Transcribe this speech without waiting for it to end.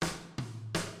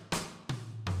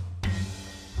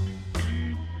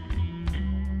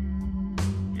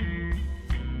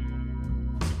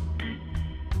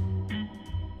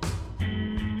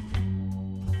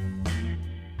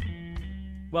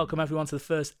Welcome everyone to the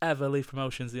first ever Leaf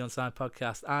Promotions The Unsigned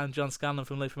podcast. I'm John Scanlon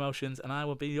from Leaf Promotions and I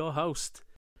will be your host.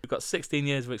 We've got 16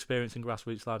 years of experience in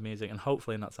grassroots live music and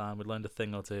hopefully in that time we've learned a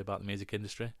thing or two about the music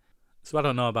industry. So I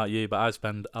don't know about you, but I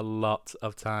spend a lot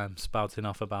of time spouting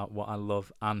off about what I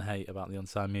love and hate about the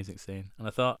unsigned music scene. And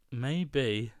I thought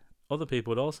maybe other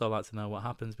people would also like to know what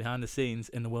happens behind the scenes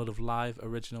in the world of live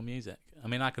original music. I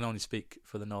mean, I can only speak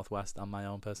for the Northwest and my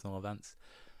own personal events.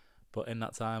 But in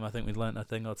that time, I think we've learnt a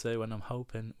thing or two, and I'm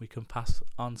hoping we can pass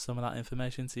on some of that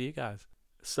information to you guys.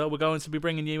 So we're going to be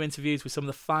bringing you interviews with some of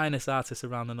the finest artists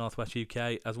around the Northwest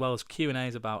UK, as well as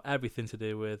Q&As about everything to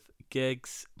do with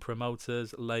gigs,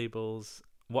 promoters, labels,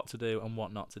 what to do and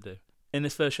what not to do. In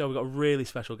this first show, we've got a really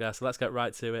special guest, so let's get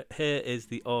right to it. Here is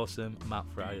the awesome Matt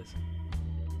Friars.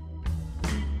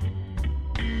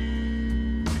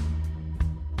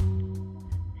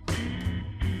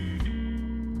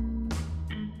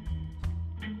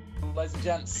 Ladies and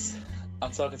gents,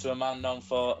 I'm talking to a man known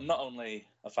for not only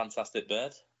a fantastic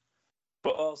bird,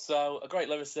 but also a great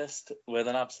lyricist with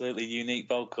an absolutely unique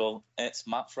vocal. It's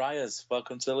Matt Friars.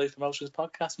 Welcome to the Leaf Promotions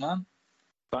podcast, man.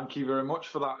 Thank you very much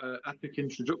for that epic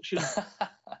introduction. I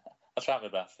try my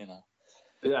best, you know.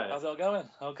 Yeah. How's it all going?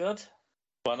 All good?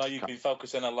 Well, I know you've been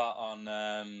focusing a lot on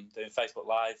doing Facebook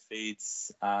Live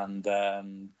feeds and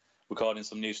recording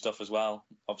some new stuff as well.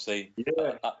 Obviously,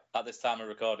 at this time of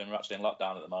recording, we're actually in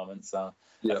lockdown at the moment, so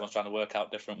everyone's trying to work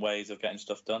out different ways of getting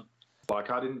stuff done.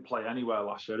 Like, I didn't play anywhere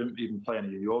last year. I didn't even play any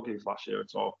of your gigs last year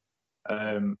at all.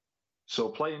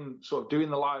 So doing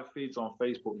the live feeds on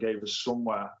Facebook gave us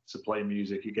somewhere to play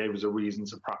music. It gave us a reason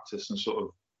to practice and sort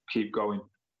of keep going.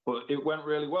 But it went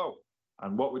really well.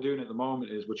 And what we're doing at the moment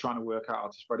is we're trying to work out how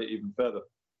to spread it even further.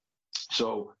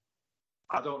 So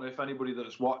I don't know if anybody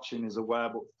that's watching is aware,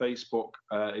 but Facebook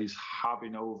is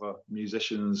having over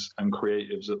musicians and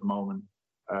creatives at the moment.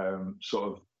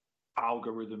 Sort of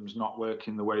algorithms not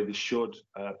working the way they should,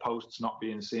 posts not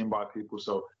being seen by people.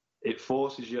 So it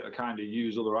forces you to kind of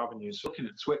use other avenues. So looking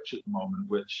at Twitch at the moment,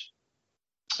 which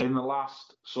in the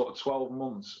last sort of 12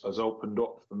 months has opened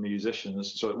up for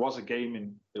musicians. So it was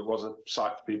a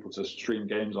site for people to stream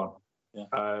games on.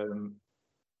 Yeah.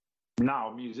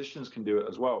 Now musicians can do it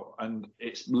as well, and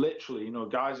it's literally,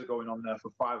 guys are going on there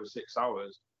for 5 or 6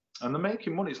 hours and they're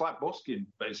making money. It's like busking,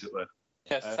 basically.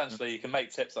 Yes, essentially you can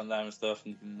make tips on there and stuff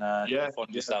and fund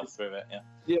yourself through it.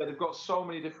 They've got so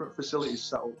many different facilities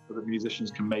set up so that musicians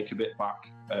can make a bit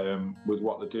back with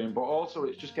what they're doing, but also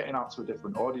it's just getting out to a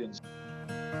different audience.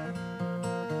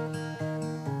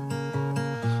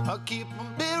 I keep a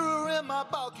mirror in my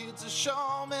pocket to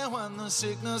show me when the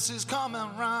sickness is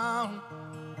coming round.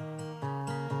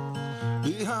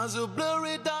 It has a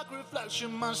blurry dark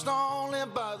reflection matched only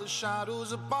by the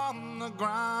shadows upon the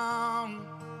ground.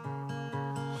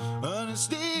 And it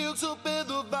sticks up in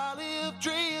the valley of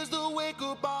trees to wake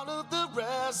up all of the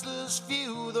restless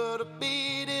few that have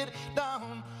beat it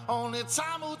down. Only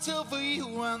time will tell for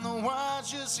you, and the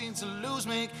words you seem to lose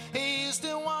make haste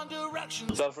in one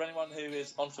direction. So for anyone who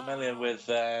is unfamiliar with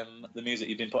the music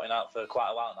you've been putting out for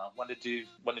quite a while now, when did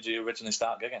you originally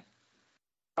start gigging?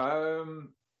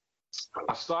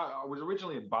 I was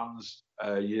originally in bands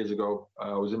years ago.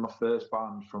 I was in my first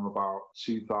band from about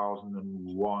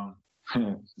 2001.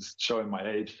 Showing my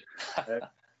age.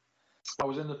 I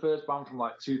was in the first band from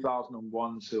like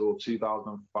 2001 till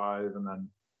 2005, and then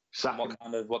second.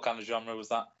 What kind of genre was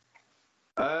that?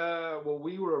 Well,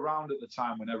 we were around at the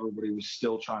time when everybody was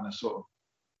still trying to sort of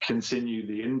continue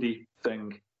the indie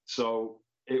thing. So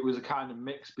it was a kind of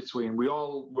mix between. We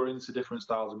all were into different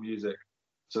styles of music.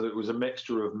 So it was a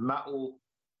mixture of metal,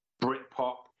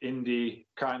 Britpop, indie,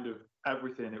 kind of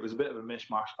everything. It was a bit of a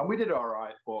mishmash, and we did all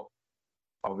right, but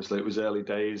obviously it was early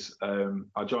days.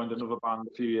 I joined another band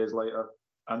a few years later,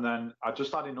 and then I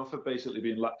just had enough of basically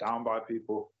being let down by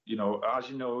people. As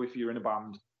you know, if you're in a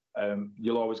band,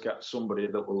 you'll always get somebody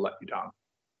that will let you down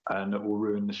and that will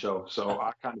ruin the show. So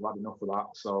I kind of had enough of that.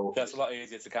 So that's a lot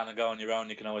easier to kind of go on your own.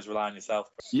 You can always rely on yourself.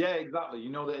 Yeah, exactly. You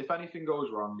know that if anything goes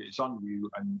wrong, it's on you,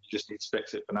 and you just need to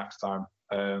fix it for next time.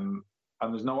 And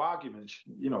there's no arguments.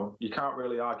 You can't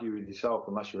really argue with yourself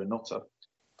unless you're a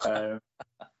nutter.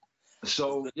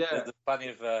 So there's plenty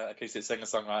of acoustic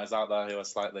singer-songwriters out there who are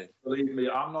slightly. Believe me,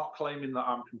 I'm not claiming that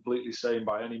I'm completely sane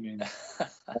by any means.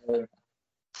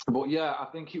 But yeah, I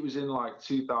think it was in like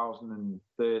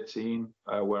 2013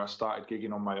 where I started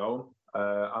gigging on my own. And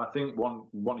I think one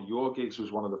of your gigs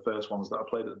was one of the first ones that I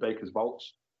played at the Baker's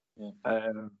Vaults. Yeah.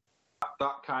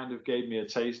 That kind of gave me a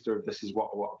taster of this is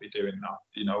what I want to be doing now.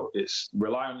 It's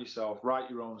rely on yourself, write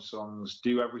your own songs,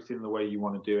 do everything the way you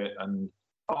want to do it. And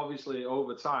obviously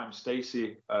over time,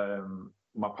 Stacey,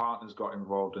 my partner's got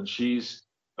involved, and she's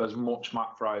as much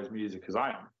Matt Fryer's music as I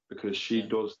am, because she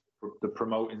does the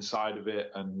promoting side of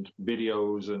it and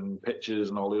videos and pictures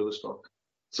and all the other stuff.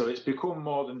 So it's become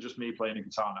more than just me playing a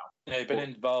guitar now. Yeah, you've been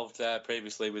involved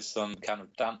previously with some kind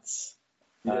of dance.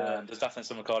 There's definitely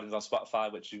some recordings on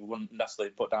Spotify which you wouldn't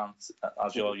necessarily put down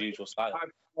as your usual style.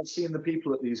 I've seen the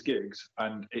people at these gigs,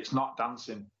 and it's not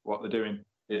dancing what they're doing.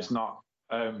 It's not.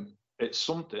 It's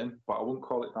something, but I wouldn't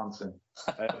call it dancing.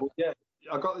 But yeah,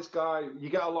 I got this guy. You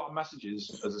get a lot of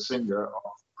messages as a singer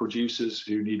of producers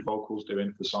who need vocals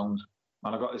doing for songs,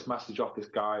 and I got this message off this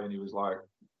guy, and he was like,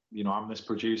 you know, I'm this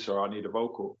producer, I need a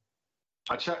vocal.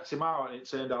 I checked him out, and it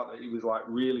turned out that he was like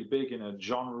really big in a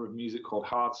genre of music called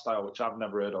hardstyle, which I've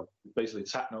never heard of. Basically,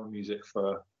 techno music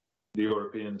for the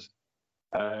Europeans.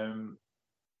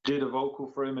 Did a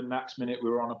vocal for him, and next minute we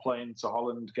were on a plane to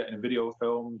Holland getting a video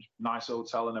filmed, nice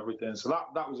hotel and everything. So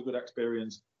that was a good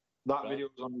experience. That video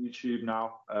is on YouTube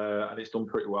now, and it's done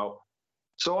pretty well.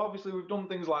 So obviously we've done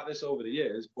things like this over the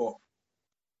years, but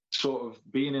sort of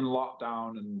being in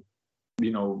lockdown, and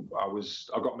you know,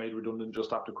 I got made redundant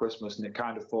just after Christmas, and it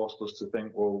kind of forced us to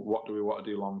think, well, what do we want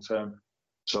to do long term?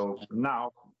 So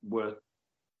now we're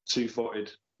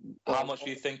two-footed. How much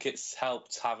do you think it's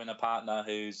helped having a partner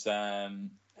who's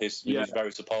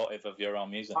very supportive of your own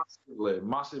music?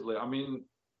 Massively. I mean,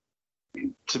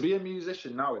 to be a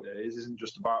musician nowadays isn't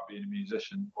just about being a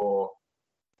musician or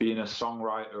being a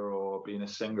songwriter or being a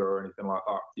singer or anything like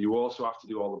that. You also have to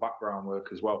do all the background work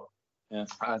as well. Yeah.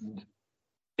 And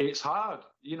it's hard.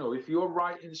 You know, if you're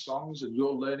writing songs and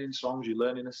you're learning songs, you're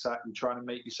learning a set, you're trying to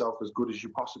make yourself as good as you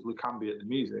possibly can be at the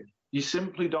music, you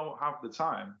simply don't have the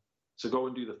time to go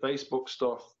and do the Facebook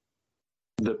stuff,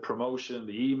 the promotion,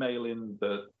 the emailing,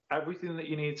 everything that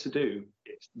you need to do.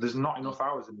 There's not enough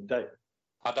hours in the day.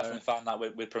 I definitely find that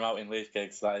with promoting Leaf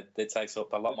gigs, that it takes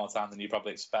up a lot more time than you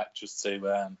probably expect just to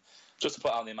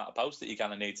put out the amount of posts that you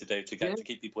kind of need to do to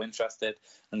keep people interested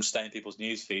and stay in people's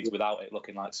news feeds without it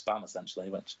looking like spam,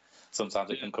 essentially, which sometimes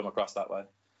it can come across that way.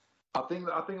 I think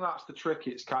that's the trick.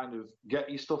 It's kind of get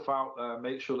your stuff out there,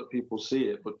 make sure that people see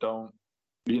it, but don't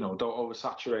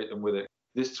oversaturate them with it.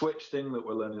 This Twitch thing that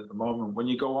we're learning at the moment, when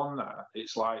you go on there,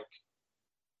 it's like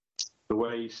the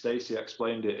way Stacey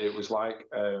explained it. It was like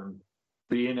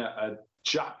being at a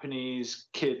Japanese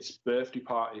kid's birthday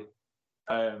party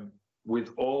with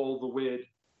all the weird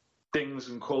things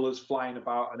and colours flying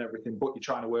about and everything, but you're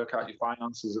trying to work out your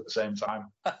finances at the same time.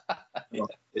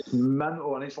 It's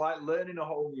mental, and it's like learning a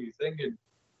whole new thing. And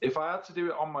if I had to do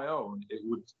it on my own, it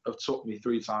would have took me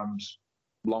 3 times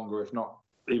longer, if not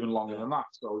even longer than that.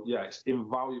 So yeah, it's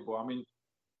invaluable. I mean,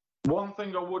 one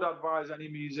thing I would advise any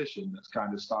musician that's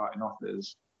kind of starting off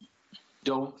is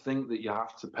don't think that you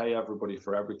have to pay everybody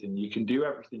for everything. You can do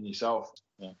everything yourself.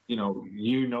 Yeah. You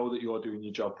know that you're doing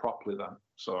your job properly then.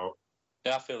 So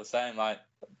yeah, I feel the same. Like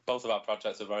both of our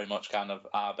projects are very much kind of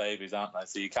our babies, aren't they?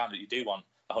 So you do want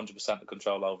 100% of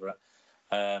control over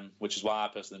it, which is why I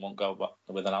personally won't go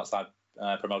with an outside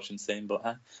promotion team.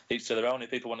 But each to their own. If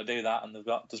people want to do that and they've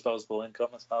got disposable income,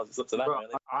 I suppose it's up to them. Really.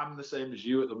 I'm the same as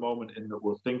you at the moment in that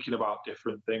we're thinking about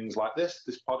different things like this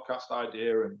podcast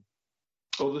idea and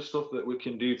other stuff that we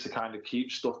can do to kind of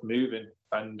keep stuff moving.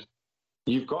 And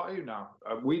you've got to now.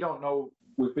 We don't know.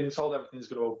 We've been told everything's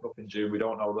going to open up in June. We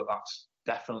don't know that that's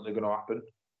definitely going to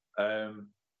happen.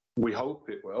 We hope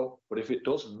it will, but if it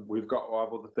doesn't, we've got to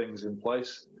have other things in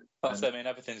place. That's it. I mean,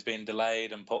 everything's been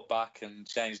delayed and put back and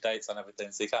changed dates on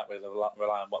everything, so you can't really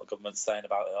rely on what the government's saying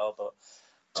about it all. But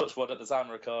touch wood, at the time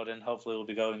of recording, hopefully we'll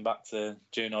be going back to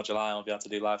June or July and we'll be able to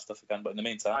do live stuff again. But in the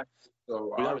meantime,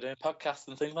 we're doing podcasts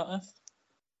and things like this.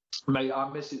 Mate, I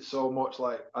miss it so much.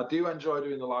 Like, I do enjoy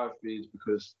doing the live feeds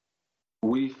because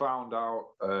we found out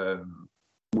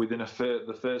within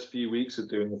the first few weeks of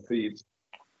doing the feeds,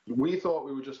 we thought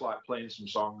we were just like playing some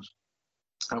songs,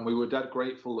 and we were dead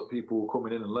grateful that people were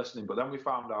coming in and listening. But then we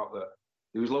found out that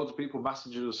there was loads of people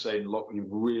messaging us saying, look,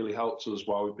 you've really helped us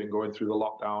while we've been going through the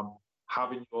lockdown.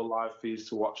 Having your live feeds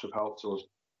to watch have helped us.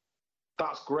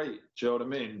 That's great. Do you know what I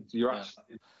mean?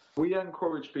 We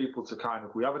encourage people to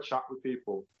we have a chat with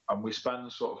people, and we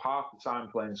spend sort of half the time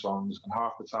playing songs and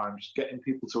half the time just getting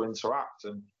people to interact.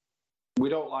 And we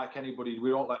don't like anybody,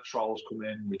 we don't let trolls come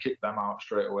in, we kick them out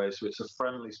straight away. So it's a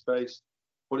friendly space,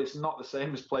 but it's not the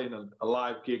same as playing a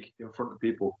live gig in front of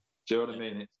people. Do you know what I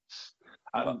mean?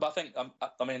 But I think,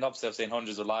 obviously I've seen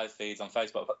hundreds of live feeds on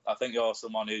Facebook, but I think you're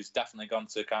someone who's definitely gone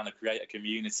to kind of create a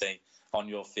community on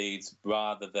your feeds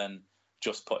rather than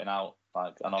just putting out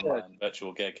like an online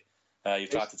virtual gig. You've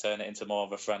tried to turn it into more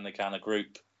of a friendly kind of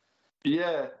group.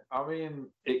 Yeah, I mean,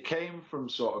 it came from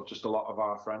sort of just a lot of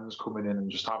our friends coming in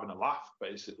and just having a laugh,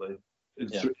 basically. in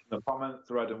the comment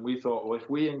thread, and we thought, well, if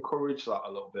we encourage that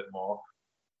a little bit more,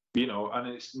 and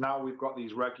it's now we've got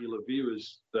these regular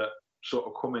viewers that sort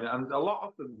of come in, and a lot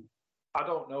of them, I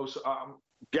don't know, so I'm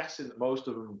guessing that most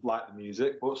of them like the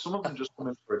music, but some of them just come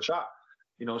in for a chat.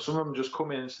 Some of them just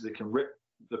come in so they can rip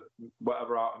the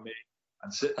whatever out of me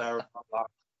and sit there and laugh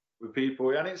with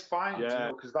people, and it's fine,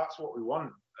 because that's what we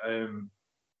want.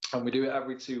 And we do it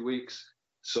every 2 weeks.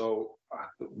 So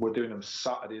we're doing them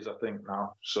Saturdays, I think,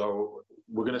 now. So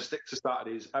we're going to stick to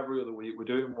Saturdays every other week. We're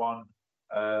doing one.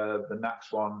 The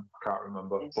next one, I can't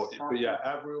remember. But yeah,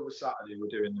 every other Saturday we're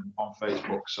doing them on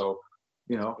Facebook. So,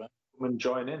 come and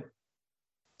join in.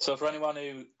 So for anyone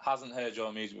who hasn't heard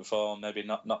your music before, maybe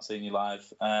not seen you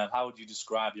live, how would you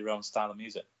describe your own style of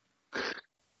music?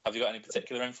 Have you got any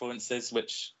particular influences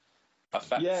which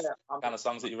affect the kind of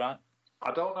songs that you write?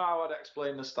 I don't know how I'd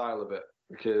explain the style of it,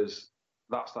 because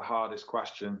that's the hardest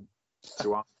question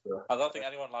to answer. I don't think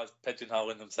anyone likes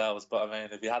pigeonholing themselves, but I mean,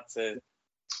 if you had to...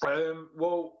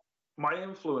 Well, my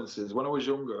influences, when I was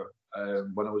younger,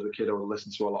 when I was a kid, I would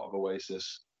listen to a lot of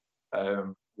Oasis,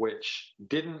 which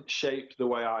didn't shape the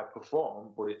way I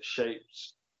perform, but it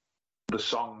shapes the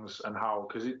songs and how...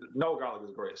 Because Noel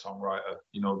Gallagher's a great songwriter.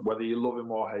 Whether you love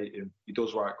him or hate him, he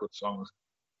does write good songs.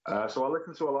 So I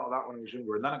listened to a lot of that when I was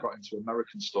younger, and then I got into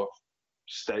American stuff.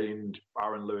 Stained,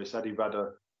 Aaron Lewis, Eddie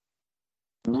Vedder.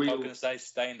 I was going to say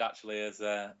Stained actually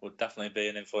would definitely be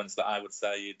an influence that I would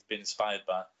say you'd been inspired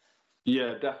by.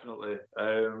 Yeah, definitely.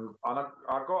 And I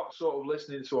got sort of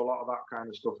listening to a lot of that kind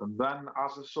of stuff, and then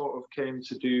as I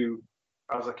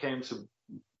came to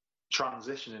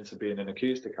transition into being an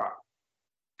acoustic act,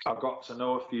 I got to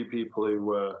know a few people who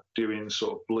were doing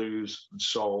sort of blues and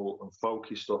soul and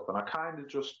folky stuff, and I kind of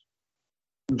just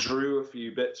drew a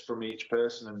few bits from each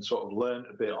person and sort of learned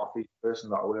a bit off each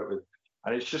person that I work with,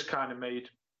 and it's just kind of made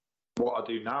what I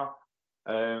do now.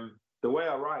 The way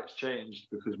I write's changed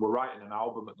because we're writing an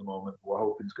album at the moment. We're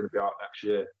hoping it's going to be out next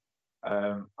year,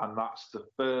 and that's the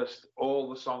first.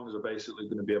 All the songs are basically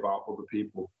going to be about other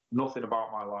people, nothing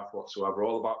about my life whatsoever.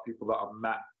 All about people that I've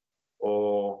met,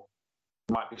 or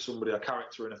might be a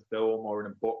character in a film or in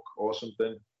a book or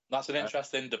something. That's an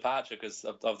interesting departure because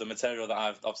of the material that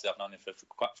I've known you for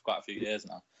quite a few years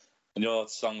now. And your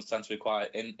songs tend to be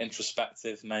quite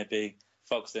introspective, maybe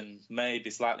focusing maybe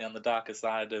slightly on the darker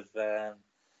side of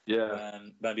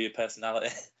maybe your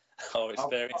personality or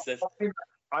experiences.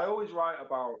 I always write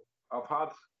about. I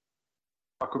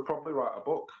could probably write a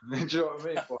book. Do you know what I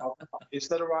mean? But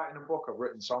instead of writing a book, I've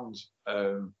written songs.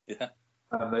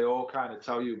 And they all kind of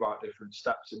tell you about different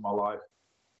steps in my life,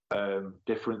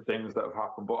 different things that have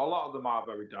happened. But a lot of them are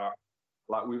very dark.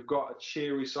 Like, we've got a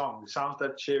cheery song. It sounds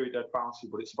dead cheery, dead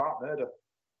bouncy, but it's about murder.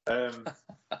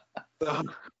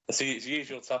 It's the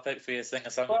usual topic for your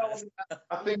singer-songwriters. Well,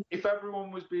 I think if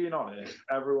everyone was being honest,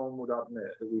 everyone would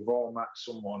admit that we've all met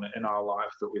someone in our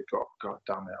life that we've got, God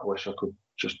damn it, I wish I could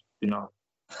just,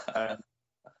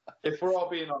 if we're all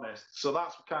being honest. So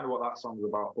that's kind of what that song's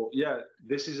about. But yeah,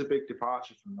 this is a big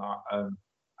departure from that.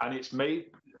 And it's made,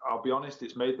 I'll be honest,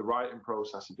 it's made the writing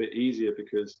process a bit easier,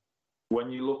 because when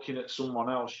you're looking at someone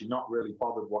else, you're not really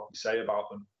bothered what you say about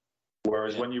them.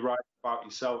 Whereas when you write about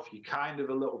yourself, you're kind of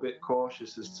a little bit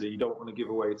cautious as to, you don't want to give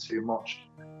away too much.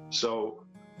 So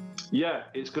yeah,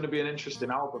 it's going to be an interesting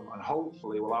album, and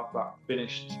hopefully we'll have that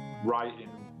finished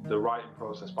the writing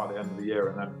process by the end of the year,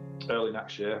 and then early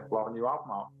next year we'll have a new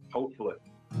album out, hopefully.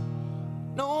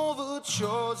 No, the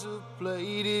chords have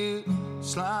played it,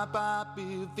 slide by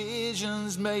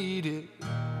visions made it.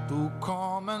 Do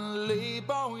come and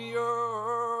label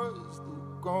yours,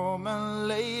 do come and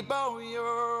label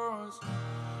yours.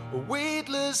 A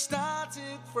weightless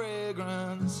static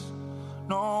fragrance,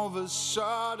 no, the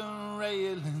sudden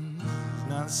railings.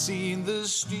 Not seen the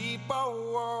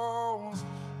steeple walls,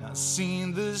 not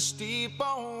seen the steeple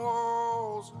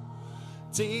walls.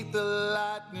 Take the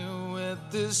lightning with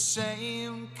the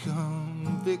same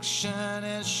conviction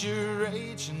as your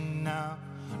raging now.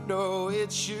 No,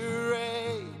 it's your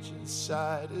rage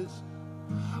inside us.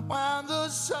 When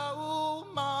there's so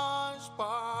much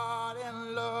part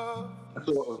in love.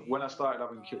 So when I started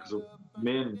having kids,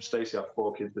 me and Stacey had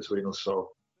 4 kids between us,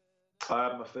 so I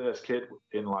had my first kid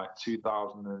in like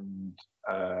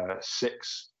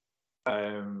 2006.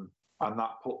 And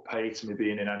that put pay to me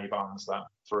being in any bands then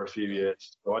for a few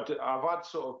years. So I've had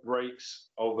sort of breaks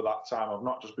over that time. I've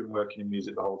not just been working in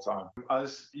music the whole time.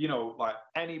 As you know, like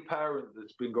any parent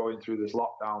that's been going through this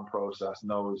lockdown process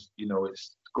knows,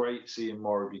 it's great seeing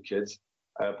more of your kids.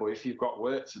 But if you've got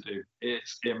work to do,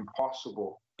 it's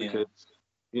impossible because,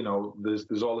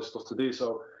 there's all this stuff to do.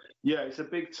 So yeah, it's a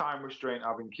big time restraint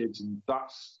having kids, and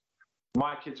that's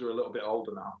my kids are a little bit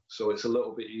older now, so it's a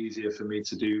little bit easier for me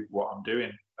to do what I'm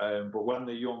doing. But when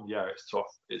they're young, yeah, it's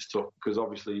tough. It's tough because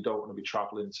obviously you don't want to be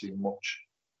traveling too much.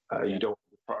 You don't.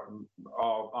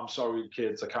 Oh, I'm sorry,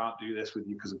 kids, I can't do this with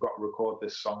you because I've got to record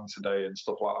this song today and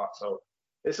stuff like that. So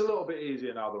it's a little bit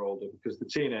easier now they're older because they're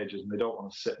teenagers and they don't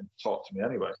want to sit and talk to me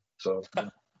anyway. So.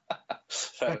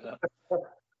 Fair enough.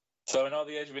 So in all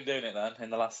the years you've been doing it then, in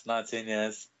the last 19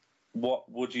 years,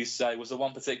 what would you say was the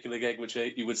one particular gig which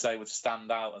you would say would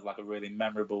stand out as like a really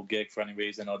memorable gig for any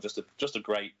reason, or just a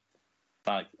great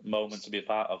like moment to be a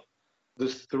part of?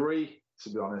 There's three, to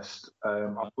be honest.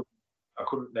 I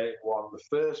couldn't name one. The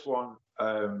first one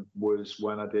was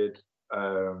when I did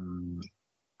a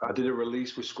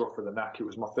release with Scruff of the Neck. It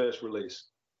was my first release,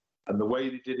 and the way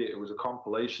they did it, it was a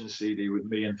compilation CD with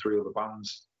me and 3 other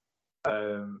bands.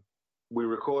 We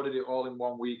recorded it all in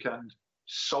one weekend,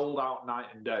 sold out night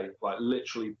and day, like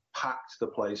literally packed the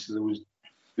place. There was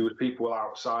people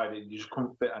outside, and you just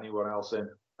couldn't fit anyone else in.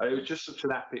 It was just such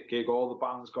an epic gig. All the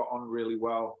bands got on really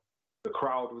well. The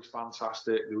crowd was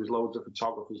fantastic. There was loads of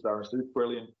photographers there, and so it was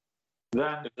brilliant.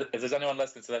 Then, if there's anyone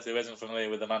listening to this who isn't familiar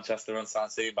with the Manchester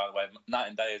Unsigned scene, by the way, Night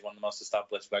and Day is one of the most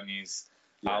established venues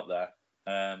out there.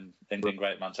 In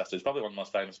Great Manchester, it's probably one of the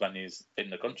most famous venues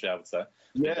in the country, I would say.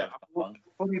 Yeah, the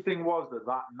funny thing was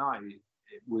that night,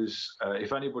 it was,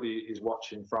 if anybody is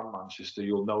watching from Manchester,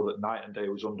 you'll know that Night and Day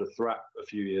was under threat a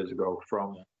few years ago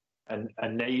from a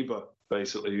neighbour,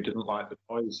 basically, who didn't like the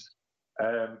noise.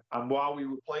 And while we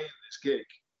were playing this gig,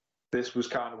 this was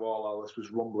kind of all this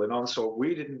was rumbling on. So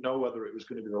we didn't know whether it was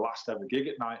going to be the last ever gig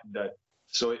at Night and Day.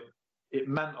 So it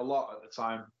meant a lot at the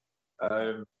time.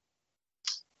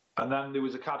 And then there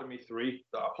was Academy 3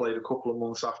 that I played a couple of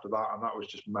months after that, and that was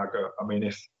just mega. I mean,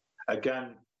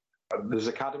 there's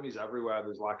academies everywhere.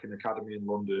 There's like an academy in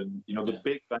London. You know, the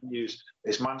big venues.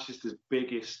 It's Manchester's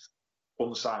biggest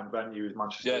unsigned venue is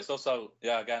Manchester. Yeah, it's also,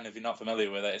 again, if you're not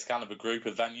familiar with it, it's kind of a group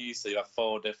of venues. So you have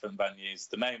 4 different venues.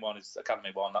 The main one is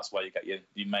Academy 1. That's where you get your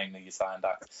mainly your signed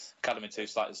acts. Academy 2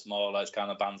 slightly smaller. It's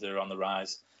kind of bands who are on the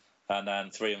rise. And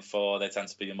then 3 and 4, they tend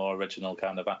to be your more original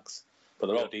kind of acts. But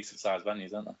they're all decent-sized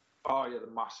venues, aren't they? Oh, yeah, they're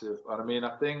massive. And I mean,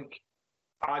 I think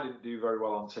I didn't do very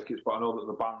well on tickets, but I know that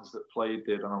the bands that played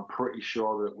did, and I'm pretty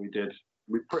sure that we did.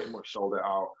 We pretty much sold it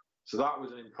out. So that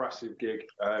was an impressive gig.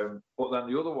 But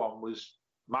then the other one was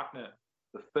Magnet,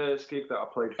 the first gig that I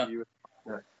played for you.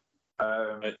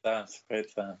 Great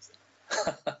fans.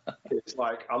 It's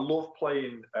like, I love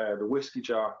playing the Whiskey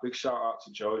Jar. Big shout out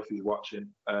to Joe if he's watching.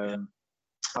 I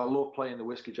love playing the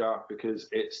Whiskey Jar because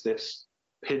it's this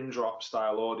pin drop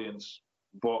style audience.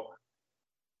 But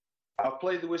I've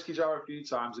played the Whiskey Jar a few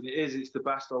times, and it's the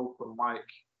best open mic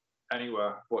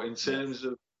anywhere. But in terms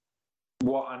of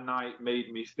what a night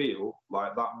made me feel,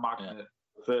 like that Magnet,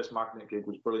 the first Magnet gig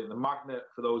was brilliant. The Magnet,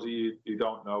 for those of you who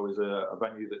don't know, is a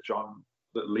venue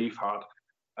that Leaf had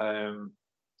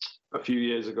a few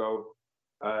years ago,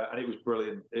 and it was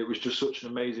brilliant. It was just such an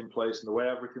amazing place, and the way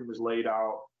everything was laid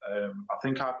out. I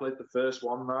think I played the first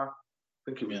one there. I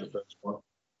think it was the first one.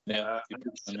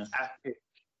 Epic.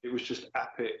 It was just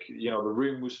epic. You know, the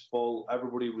room was full.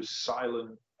 Everybody was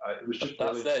silent. It was just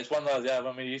brilliant. That's it. It's one of those.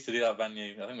 When we used to do that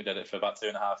venue, I think we did it for about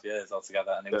 2.5 years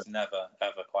altogether, and it was never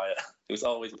ever quiet. It was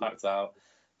always packed out.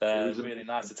 It was a really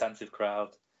nice, attentive crowd.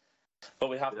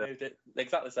 But we have moved it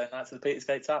exactly the same night to the Peter's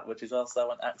Gate Tap, which is also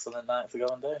an excellent night to go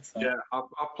and do. So. Yeah,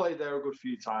 I've played there a good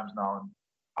few times now, and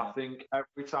I think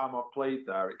every time I've played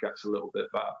there, it gets a little bit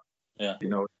better. Yeah, you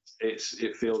know, it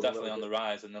feels it's definitely on the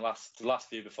rise, and the last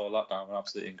few before lockdown were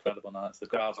absolutely incredible nights. The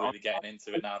crowd's really getting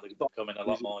into it now; they're becoming a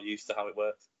lot more used to how it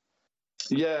works.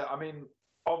 Yeah, I mean,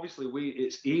 obviously,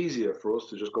 it's easier for us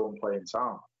to just go and play in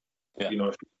town. Yeah. You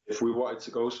know, if we wanted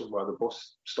to go somewhere, the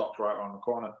bus stopped right around the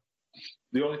corner.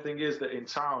 The only thing is that in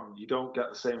town, you don't get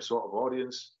the same sort of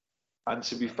audience, and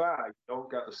to be fair, you don't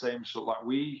get the same sort. Like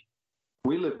we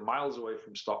live miles away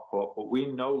from Stockport, but we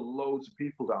know loads of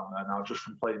people down there now just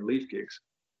from playing Leaf gigs.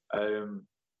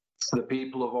 The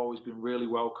people have always been really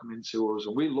welcoming to us,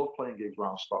 and we love playing gigs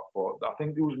around Stockport. I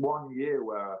think there was one year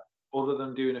where, other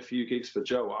than doing a few gigs for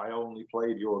Joe, I only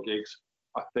played your gigs.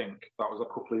 I think that was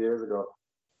a couple of years ago.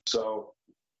 So,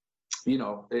 you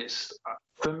know,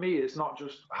 for me, it's not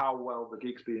just how well the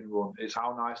gig's being run. It's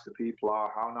how nice the people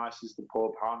are, how nice is the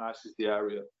pub, how nice is the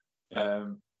area.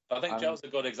 I think Joe's a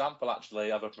good example,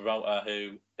 actually, of a promoter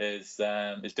who is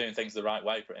doing things the right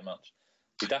way, pretty much.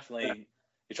 He definitely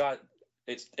he tried.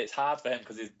 It's hard for him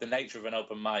because the nature of an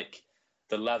open mic,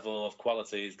 the level of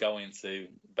quality is going to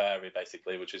vary,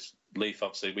 basically. Which is Leaf.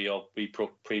 Obviously, we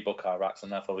pre-book our acts,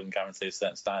 and therefore we can guarantee a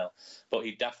certain style. But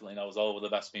he definitely knows all of the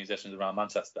best musicians around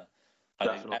Manchester,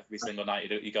 And every single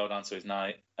night you go down to his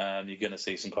night, you're going to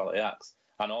see some quality acts.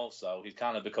 And also, he's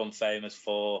kind of become famous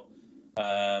for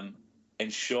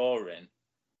ensuring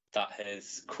that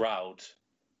his crowd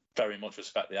very much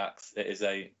respect the acts. It is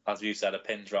as you said, a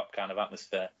pin drop kind of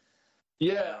atmosphere.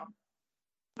 Yeah,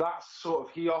 that's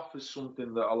he offers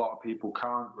something that a lot of people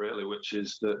can't really, which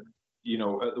is that,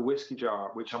 at the Whiskey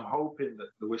Jar, which I'm hoping that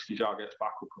the Whiskey Jar gets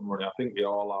back up and running. I think they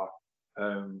all are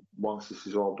once this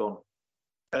is all done.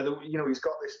 He's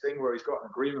got this thing where he's got an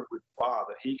agreement with the bar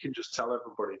that he can just tell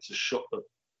everybody to shut them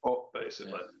up,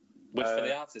 basically. Yeah. Which for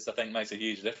the artist, I think, makes a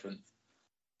huge difference.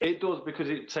 It does, because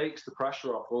it takes the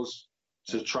pressure off us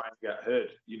to try and get heard.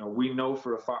 We know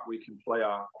for a fact we can play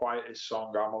our quietest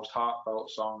song, our most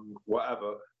heartfelt song,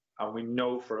 whatever, and we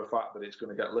know for a fact that it's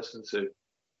going to get listened to.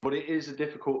 But it is a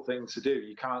difficult thing to do.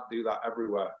 You can't do that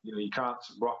everywhere. You can't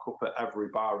rock up at every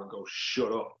bar and go,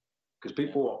 shut up, because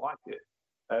people won't like it.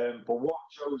 But what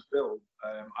Joe's built,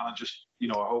 and I just,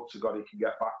 I hope to God he can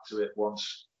get back to it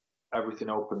once everything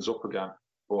opens up again.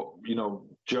 But,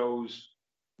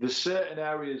 there's certain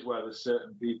areas where there's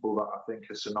certain people that I think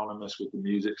are synonymous with the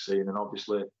music scene. And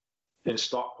obviously in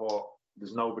Stockport,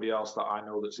 there's nobody else that I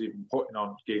know that's even putting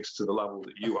on gigs to the level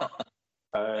that you are.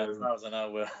 As far as I know,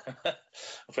 we're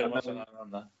pretty much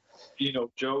around there.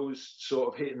 Joe's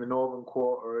sort of hitting the northern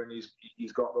quarter, and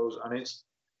he's got those, and it's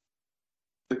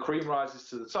the cream rises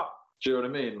to the top. Do you know what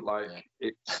I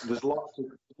mean? There's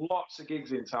lots of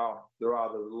gigs in town. There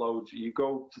are loads. You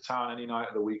go to town any night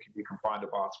of the week and you can find a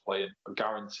bar to play in. I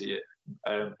guarantee it.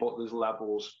 But there's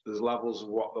levels. There's levels of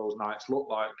what those nights look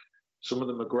like. Some of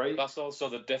them are great. That's also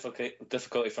the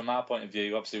difficulty from our point of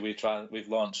view. Obviously, we've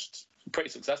launched pretty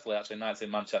successfully actually nights in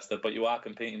Manchester, but you are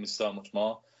competing with so much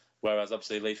more. Whereas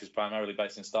obviously Leaf is primarily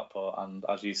based in Stockport, and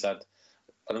as you said,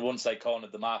 I wouldn't say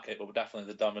cornered the market, but we're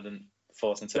definitely the dominant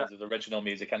force in terms of original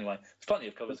music anyway. There's plenty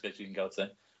of covers gigs you can go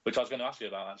to, which I was going to ask you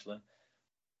about actually.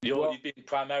 You've been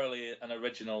primarily an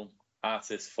original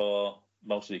artist for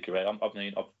most of your career. I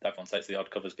mean, everyone takes the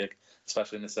odd covers gig,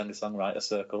 especially in the singer-songwriter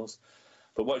circles.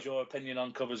 But what's your opinion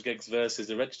on covers gigs versus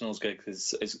originals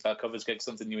gigs? Is a covers gig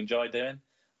something you enjoy doing,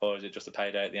 or is it just a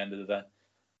payday at the end of the day?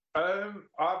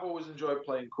 I've always enjoyed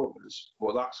playing covers,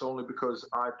 but that's only because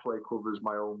I play covers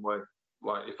my own way.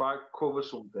 Like, if I cover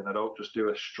something, I don't just do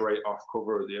a straight off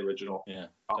cover of the original. Yeah.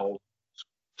 I'll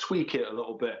tweak it a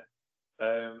little bit.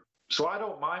 So I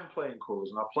don't mind playing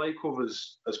covers, and I play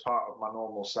covers as part of my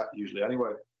normal set usually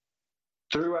anyway.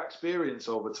 Through experience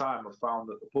over time, I've found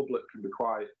that the public can be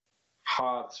quite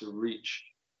hard to reach.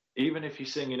 Even if you're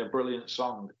singing a brilliant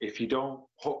song, if you don't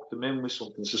hook them in with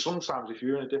something. So sometimes if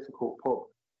you're in a difficult pub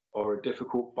or a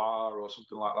difficult bar or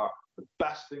something like that, the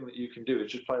best thing that you can do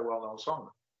is just play a well-known song.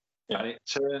 Yeah. And it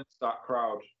turns that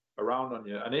crowd around on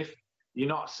you. And if you're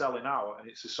not selling out and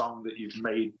it's a song that you've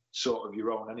made sort of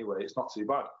your own anyway, it's not too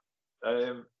bad.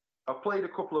 I've played a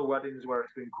couple of weddings where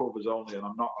it's been covers only, and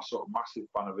I'm not a sort of massive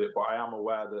fan of it, but I am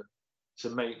aware that to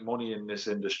make money in this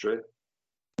industry,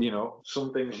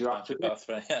 some things you have to do.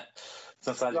 Yeah.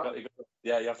 Sometimes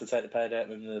you have to take the payday at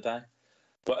the end of the day.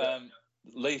 But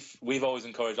Leaf, we've always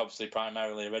encouraged, obviously,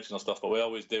 primarily original stuff, but we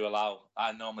always do allow,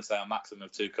 I normally say a maximum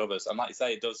of 2 covers. And like you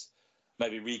say, it does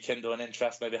maybe rekindle an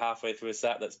interest maybe halfway through a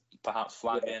set that's perhaps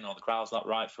flagging or the crowd's not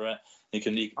right for it. It's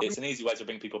an easy way to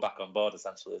bring people back on board,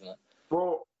 essentially, isn't it?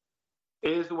 Well,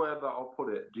 here's the way that I'll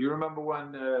put it. Do you remember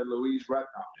when Louise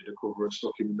Redknapp did a cover of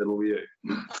Stuck in the Middle of You?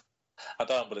 I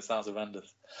don't, but it sounds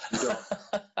horrendous.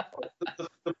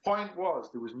 The point was,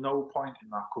 there was no point in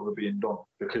that cover being done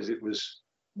because it was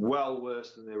well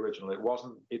worse than the original.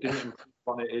 It didn't improve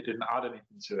on it, it didn't add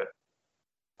anything to it.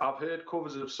 I've heard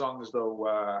covers of songs though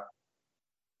where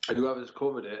whoever's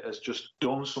covered it has just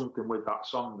done something with that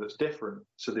song that's different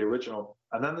to the original.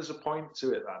 And then there's a point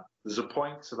to it then. There's a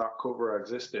point to that cover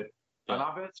existing. Yeah. And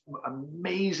I've heard some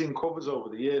amazing covers over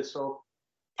the years. So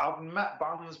I've met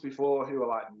bands before who are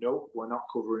like, nope, we're not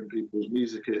covering people's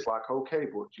music. It's like, okay,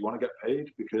 but do you want to get paid?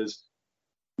 Because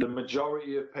the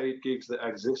majority of paid gigs that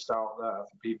exist out there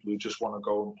for people who just want to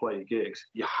go and play gigs,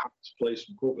 you have to play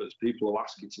some covers. People will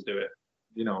ask you to do it.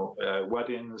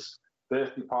 Weddings,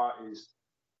 birthday parties.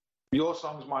 Your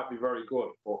songs might be very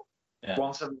good, but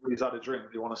once everybody's had a drink,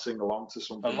 they want to sing along to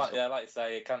something. Like you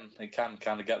say, it can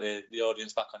kind of get the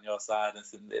audience back on your side.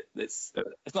 It's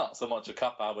not so much a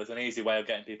cop-out, but it's an easy way of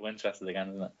getting people interested again,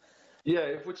 isn't it? Yeah,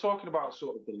 if we're talking about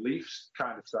sort of the Leafs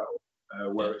kind of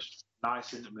setup, where it's just a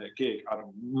nice, intimate gig, I'd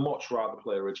much rather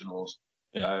play originals.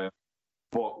 Yeah.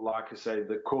 But like I say,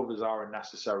 the covers are a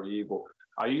necessary evil.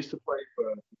 I used to play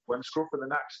when Scruff of the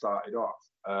Neck started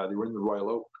off, they were in the Royal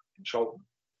Oak in Cheltenham.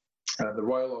 And the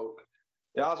Royal Oak,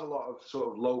 it has a lot of sort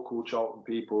of local Cheltenham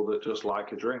people that just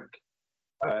like a drink.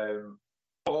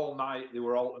 All night they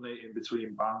were alternating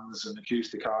between bands and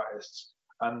acoustic artists,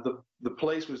 and the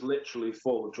place was literally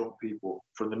full of drunk people.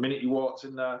 From the minute you walked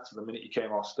in there to the minute you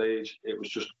came off stage, it was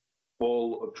just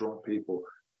full of drunk people.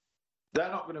 They're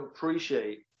not going to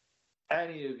appreciate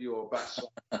any of your best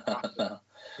songs.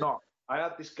 No. I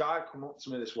had this guy come up to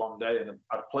me this one day, and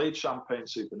I'd played Champagne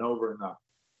Supernova in that,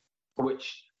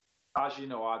 which, as you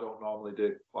know, I don't normally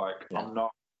do. Like, I'm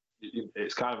not.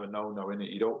 It's kind of a no-no, isn't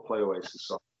it? You don't play Oasis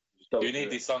songs. You need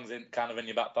these songs in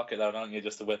your back pocket, though, don't you,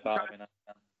 just to whip out?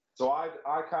 So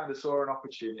I kind of saw an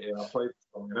opportunity, and I played the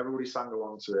song, and everybody sang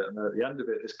along to it. And at the end of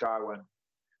it, this guy went,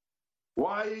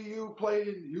 "Why are you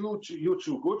playing? You're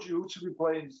too good. You to be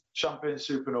playing Champagne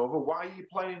Supernova. Why are you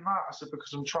playing that?" I said,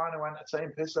 "Because I'm trying to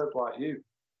entertain pissheads like you."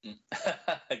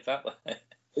 Exactly.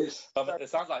 It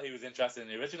sounds like he was interested in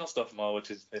the original stuff more,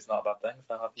 which is it's not a bad thing.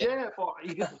 Yeah, but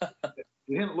he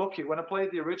didn't look it. When I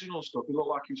played the original stuff, he looked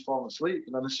like he was falling asleep.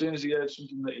 And then as soon as he heard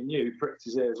something that he knew, he pricked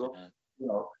his ears up. You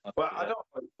know. But I don't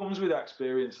know. It comes with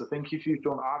experience. I think I've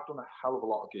done a hell of a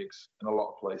lot of gigs in a lot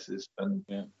of places, and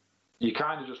you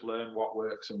kind of just learn what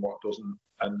works and what doesn't.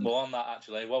 And well, on that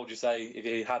actually, what would you say if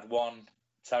you had one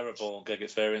terrible gig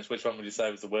experience? Which one would you say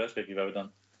was the worst gig you've ever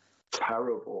done?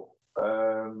 Terrible.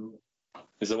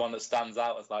 Is there one that stands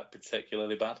out as like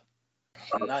particularly bad?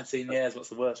 In 19 years, what's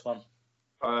the worst one?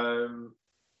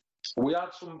 We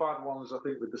had some bad ones, I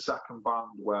think, with the second band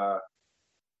where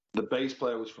the bass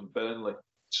player was from Burnley.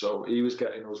 So he was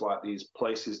getting us like these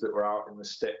places that were out in the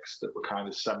sticks that were kind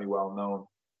of semi-well known.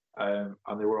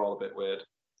 And they were all a bit weird.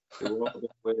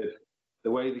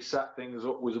 The way they set things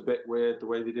up was a bit weird. The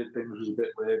way they did things was a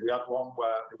bit weird. We had one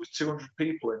where there was 200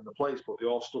 people in the place, but they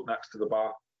all stood next to the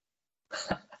bar.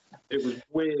 It was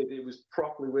weird. It was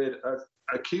properly weird.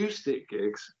 Acoustic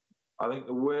gigs, I think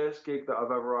the worst gig that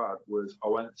I've ever had was I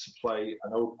went to play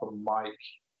an open mic.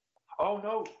 Oh,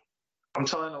 no. I'm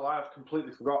telling a lie. I've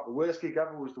completely forgot. The worst gig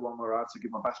ever was the one where I had to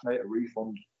give my best mate a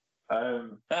refund.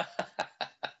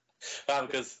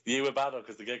 Because you were bad or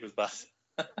because the gig was bad?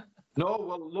 No,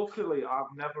 well, luckily,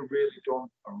 I've never really done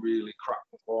a really crap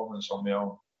performance on my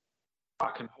own.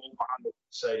 I can hold my hand up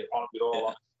and say, with all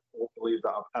honesty, I don't believe that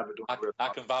I've ever done I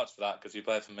can vouch for that because you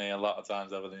played for me a lot of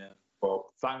times over the years.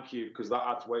 Well, thank you, because that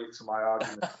adds weight to my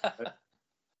argument.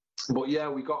 But yeah,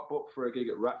 we got booked for a gig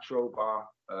at Retro Bar,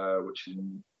 which is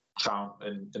in town,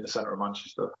 in the centre of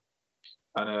Manchester.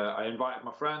 And I invited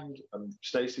my friend, and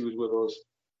Stacey was with us.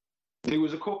 There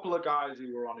was a couple of guys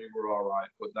who were all right,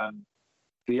 but then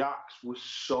the acts was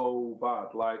so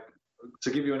bad. Like,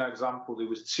 to give you an example, there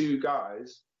was two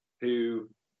guys who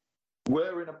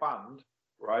were in a band,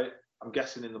 right? I'm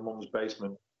guessing in the mum's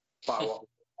basement.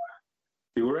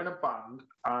 They were in a band,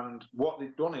 and what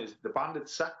they'd done is the band had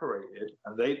separated,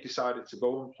 and they decided to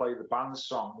go and play the band's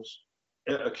songs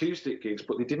at acoustic gigs,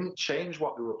 but they didn't change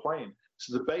what they were playing.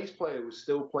 So the bass player was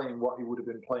still playing what he would have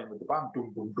been playing with the band,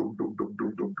 dum dum dum dum dum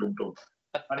dum dum dum dum,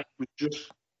 and it was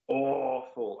just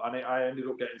awful. And I ended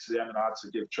up getting to the end, and I had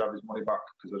to give Trevor's money back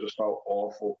because I just felt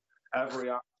awful. Every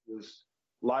act was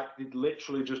like they'd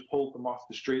literally just pulled them off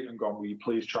the street and gone, "Will you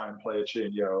please try and play a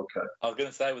tune?" Yeah, okay. I was going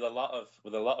to say with a lot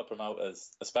of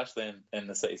promoters, especially in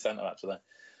the city centre, actually,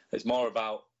 it's more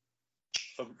about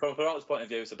from a promoter's point of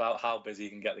view, it's about how busy you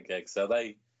can get the gig. So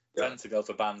they tend to go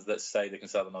for bands that say they can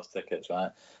sell the most tickets, right?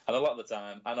 And a lot of the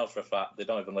time, I know for a fact, they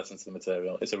don't even listen to the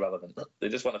material. It's irrelevant. They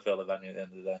just want to fill the venue at the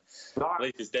end of the day.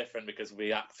 Leaf is different because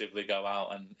we actively go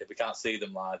out, and if we can't see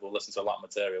them live, we'll listen to a lot of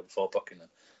material before booking them.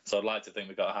 So I'd like to think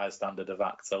we've got a higher standard of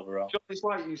acts overall. It's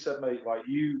like you said, mate, like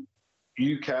you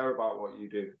care about what you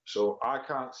do. So I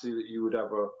can't see that you would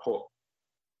ever put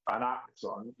an act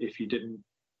on if you didn't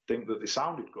think that they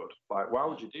sounded good. Like, why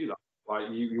would you do that?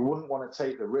 Like, you wouldn't want to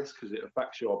take the risk because it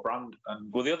affects your brand.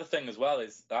 And well, the other thing as well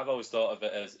is I've always thought of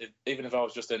it as even if I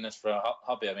was just in this for a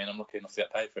hobby. I mean, I'm lucky enough to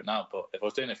get paid for it now, but if I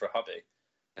was doing it for a hobby,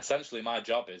 essentially my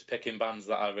job is picking bands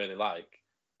that I really like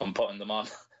and putting them on,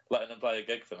 letting them play a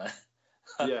gig for me,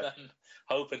 and then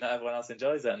hoping that everyone else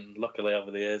enjoys it. And luckily,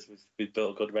 over the years, we've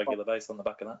built a good regular base on the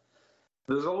back of that.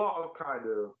 There's a lot of kind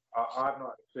of I've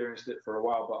not experienced it for a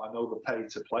while, but I know the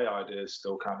pay-to-play idea is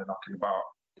still kind of knocking about.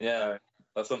 Yeah.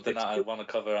 That's something that I want to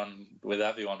cover on with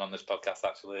everyone on this podcast,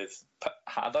 actually.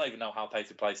 I don't even know how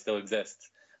pay-to-play still exists.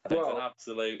 I think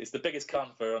it's the biggest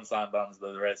con for unsigned bands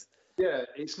that there is. Yeah,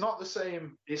 it's not the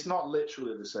same. It's not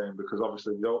literally the same because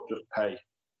obviously you don't just pay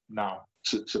now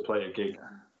to play a gig.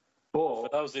 But for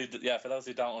those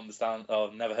who don't understand or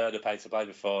have never heard of pay-to-play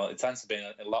before, it tends to be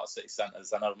in a lot of city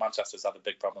centres. I know Manchester's had a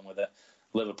big problem with it.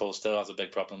 Liverpool still has a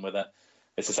big problem with it.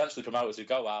 It's essentially promoters who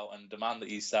go out and demand that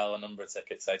you sell a number of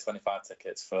tickets, say 25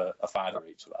 tickets for a £5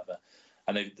 each or whatever.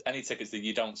 And if any tickets that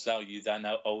you don't sell, you then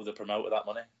owe the promoter that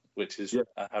money, which is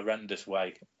a horrendous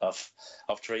way of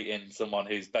treating someone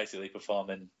who's basically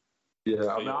performing.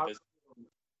 Yeah,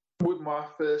 with my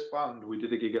first band, we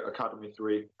did a gig at Academy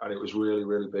 3, and it was really,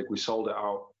 really big. We sold it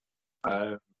out.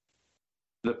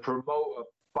 The promoter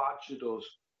badgered us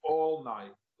all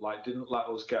night, like didn't let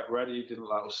us get ready, didn't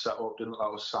let us set up, didn't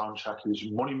let us sound check. He was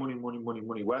money, money, money, money,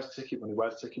 money. Where's ticket money?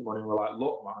 Where's ticket money? And we're like,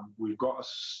 look, man, we've got to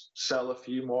sell a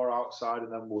few more outside,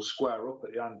 and then we'll square up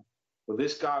at the end. But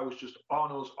this guy was just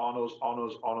on us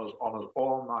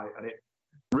all night, and it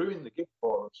ruined the gig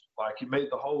for us. Like, it made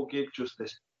the whole gig just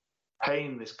this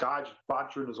pain, this guy just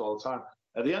badgering us all the time.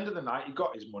 At the end of the night, he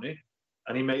got his money,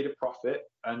 and he made a profit,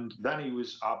 and then he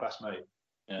was our best mate.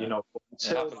 Yeah. You know, it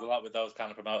happens a lot with those kind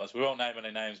of promoters. We won't name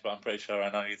any names, but I'm pretty sure I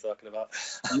know who you're talking about.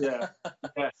 yeah,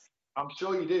 I'm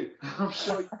sure you do. I'm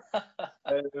sure.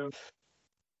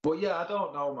 But yeah, I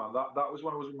don't know, man. That was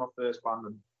when I was with my first band,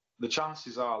 and the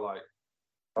chances are, like,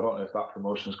 I don't know if that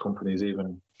promotions company is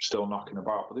even still knocking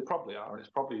about, but they probably are, and it's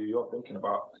probably who you're thinking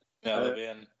about. Yeah, they'll be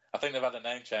in. I think they've had a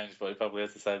name change, but it probably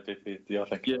is the same people you're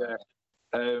thinking.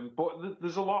 Yeah, but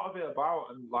there's a lot of it about,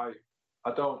 and like,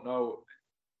 I don't know.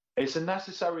 It's a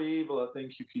necessary evil, I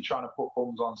think, if you're trying to put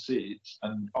bums on seats,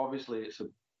 and obviously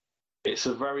it's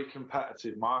a very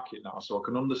competitive market now, so I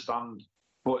can understand.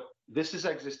 But this has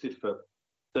existed for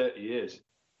 30 years.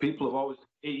 People have always.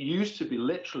 It used to be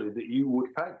literally that you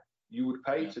would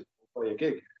pay to play a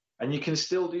gig, and you can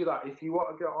still do that if you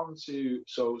want to get onto.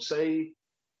 So say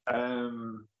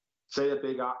a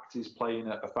big act is playing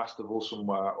at a festival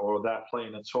somewhere, or they're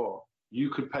playing a tour. You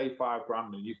could pay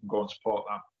 $5,000 and you can go and support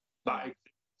them.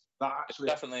 That actually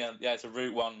it's definitely it's a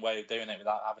Route 1 way of doing it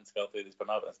without having to go through these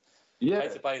promoters. Yeah, pay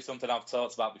to play is something I've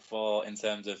talked about before in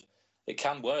terms of it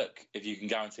can work if you can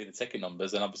guarantee the ticket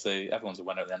numbers, and obviously everyone's a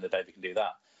winner at the end of the day if you can do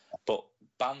that. But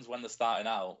bands, when they're starting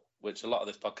out, which a lot of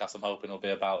this podcast I'm hoping will be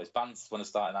about, is bands when they're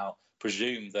starting out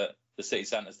presume that the city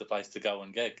centre is the place to go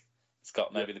and gig. It's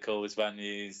got maybe the coolest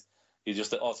venues. You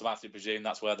just automatically presume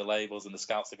that's where the labels and the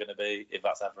scouts are going to be, if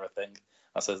that's ever a thing.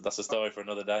 That's a story for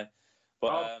another day.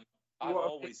 But I've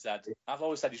always said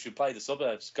you should play the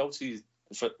suburbs. Go to,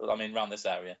 around this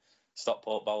area,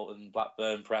 Stockport, Bolton,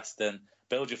 Blackburn, Preston.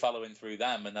 Build your following through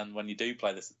them, and then when you do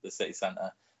play the city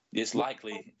centre, it's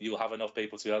likely you'll have enough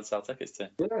people to be able to sell tickets to.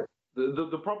 Yeah.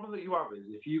 The problem that you have is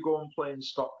if you go and play in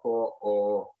Stockport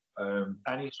or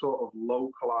any sort of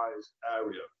localised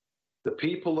area, the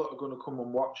people that are going to come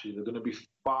and watch you, they're going to be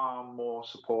far more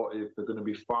supportive. They're going to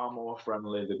be far more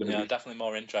friendly. They're going to be definitely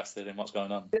more interested in what's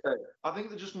going on. Yeah, I think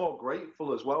they're just more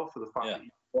grateful as well for the fact that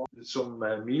you wanted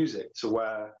some music to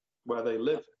where they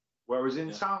live. Whereas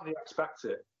in town, they expect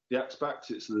it.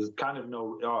 So there's kind of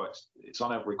no, it's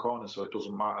on every corner, so it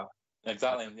doesn't matter.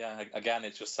 Exactly. Yeah. Again,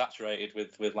 it's just saturated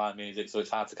with live music, so it's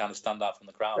hard to kind of stand out from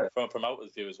the crowd. From a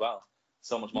promoter's view as well,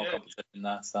 so much more competition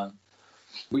there. So,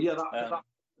 but yeah, that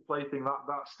play thing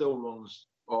that still runs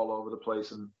all over the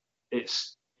place, and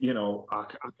it's I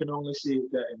can only see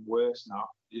it getting worse now.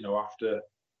 After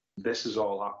this has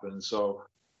all happened, so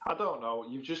I don't know.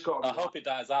 You've just got. I hope it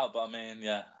dies out, but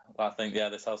I think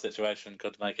this whole situation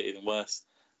could make it even worse.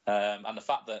 And the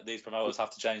fact that these promoters have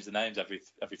to change the names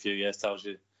every few years tells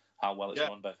you how well it's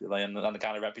run, basically, and the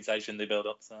kind of reputation they build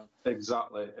up. So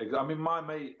exactly. I mean, my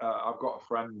mate, I've got a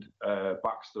friend,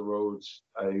 Baxter Rhodes,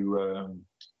 who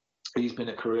he's been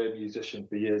a career musician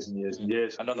for years and years and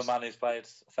years. Another man who's played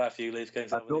a fair few Leeds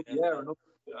gigs.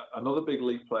 Another big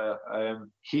league player.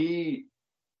 He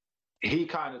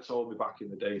kind of told me back in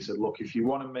the day. He said, "Look, if you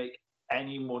want to make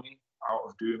any money out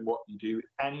of doing what you do,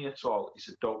 any at all," he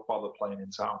said, "don't bother playing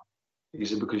in town." He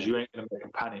said, "Because you ain't going to make a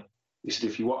penny." He said,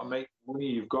 "If you want to make money,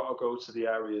 you've got to go to the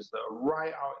areas that are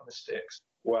right out in the sticks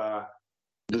where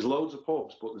there's loads of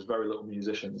pubs, but there's very little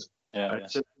musicians."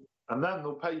 And then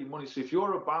they'll pay you money. So if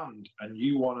you're a band and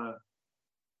you want to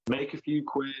make a few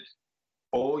quid,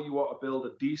 or you want to build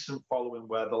a decent following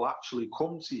where they'll actually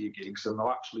come to your gigs and they'll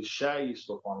actually share your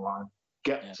stuff online,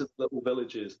 get to the little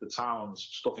villages, the towns,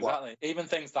 stuff like that. Even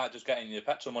things like just getting your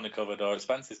petrol money covered or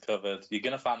expenses covered, you're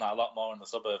going to find that a lot more in the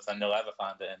suburbs than you'll ever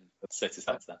find it in the city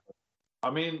centre.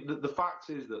 I mean, the fact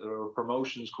is that there are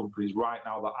promotions companies right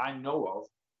now that I know of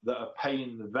that are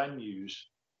paying the venues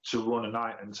to run a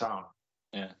night in town.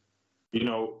 Yeah.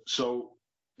 So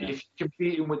if you're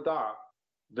competing with that,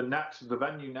 the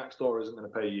venue next door isn't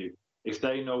going to pay you. If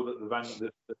they know that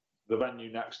the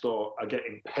venue next door are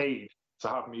getting paid to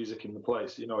have music in the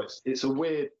place, it's a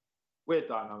weird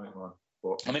dynamic, man.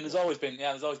 But I mean, there's always been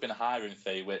a hiring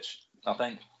fee, which I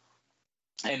think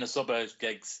in the suburbs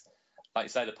gigs like you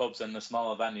say, the pubs and the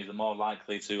smaller venues are more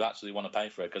likely to actually want to pay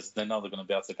for it because they know they're going to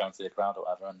be able to guarantee a crowd or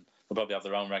whatever, and they'll probably have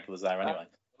their own regulars there anyway.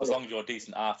 As long as you're a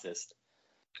decent artist.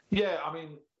 Yeah, I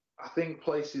mean, I think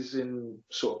places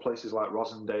like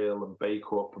Rosendale and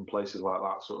Bacup and places like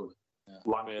that, sort of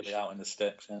really out in the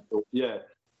sticks. Yeah,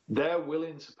 they're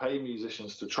willing to pay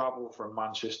musicians to travel from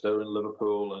Manchester and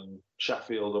Liverpool and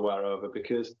Sheffield or wherever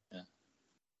because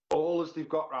all as they've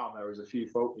got round there is a few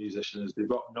folk musicians. They've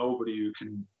got nobody who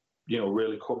can,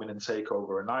 really come in and take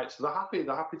over a night. So they're happy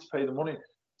to pay the money.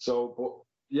 So, but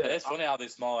yeah, it's funny how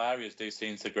these small areas do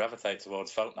seem to gravitate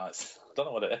towards folk nights. I don't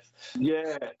know what it is.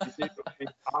 Yeah,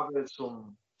 I've heard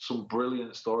some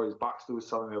brilliant stories. Baxter was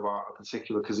telling me about a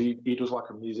particular because he does like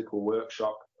a musical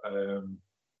workshop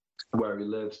where he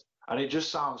lives, and it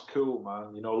just sounds cool,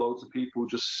 man. Loads of people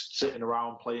just sitting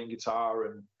around playing guitar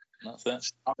and that's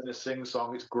it. Having a sing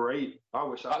song. It's great. I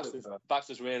wish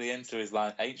Baxter's really into his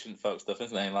like ancient folk stuff,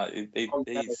 isn't he? Like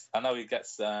he's. I know he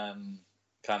gets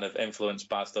kind of influenced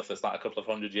by stuff that's like a couple of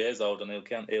 100 years old, and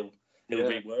he'll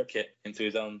rework it into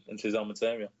his own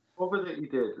material. Cover that he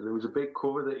did. There was a big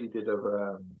cover that he did of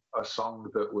a song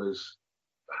that was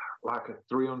like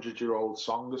a 300-year-old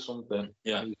song or something.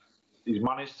 Yeah. He's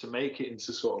managed to make it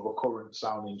into sort of a current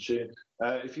sounding tune.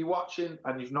 If you're watching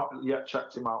and you've not yet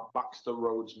checked him out, Baxter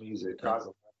Rhodes Music. Yeah.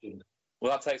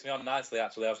 Well, that takes me on nicely,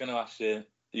 actually. I was going to ask you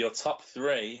your top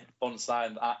 3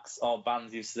 unsigned acts or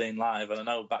bands you've seen live, and I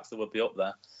know Baxter would be up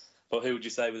there, but who would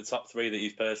you say were the top 3 that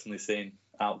you've personally seen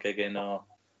out gigging? Or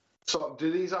so,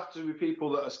 do these have to be people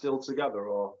that are still together,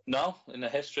 or no? In the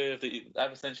history of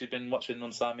ever since you've been watching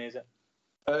unsigned music,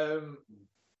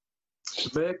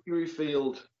 Mercury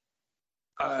Field.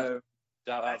 Shout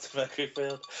out to Mercury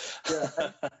Field. Yeah,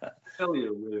 I'm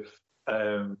familiar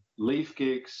with Leaf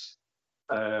gigs,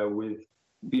 with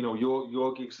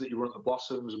your gigs that you run at the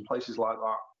Blossoms and places like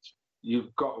that.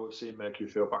 You've got to have seen Mercury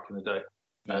Field back in the day.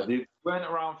 They weren't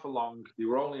around for long. They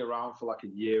were only around for like a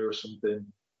year or something.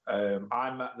 I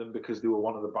met them because they were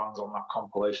one of the bands on that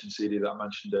compilation CD that I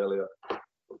mentioned earlier.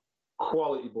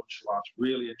 Quality bunch of lads,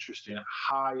 really interesting,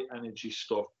 high energy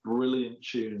stuff, brilliant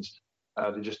tunes.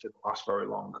 They just didn't last very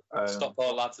long.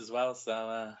 Stockport lads as well,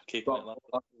 so keeping it long.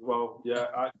 Well,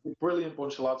 yeah, brilliant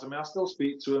bunch of lads. I mean, I still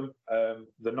speak to them.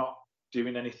 They're not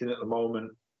doing anything at the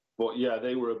moment, but yeah,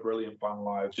 they were a brilliant band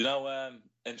live. Do you know,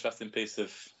 interesting piece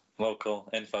of local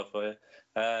info for you?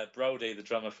 Brody, the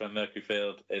drummer from Mercury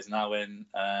Field, is now in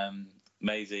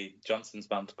Maisie Johnson's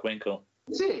band, Queencall.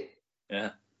 Is he?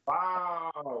 Yeah.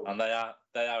 Wow. And they are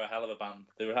a hell of a band.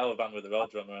 They were a hell of a band with their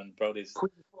old drummer, and Brody's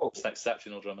an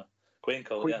exceptional drummer.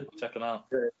 Queencall, yeah, check them out.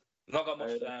 Yeah. They've not got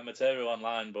much material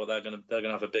online, but they're gonna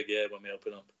have a big year when we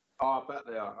open up. Oh, I bet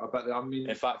they are. I mean,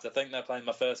 in fact, I think they're playing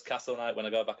my first Castle night when I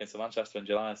go back into Manchester in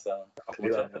July. So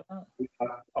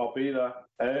I'll be there.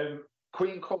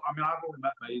 Queencall. I mean, I've only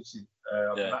met Maisie.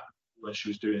 Met her when she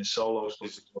was doing solo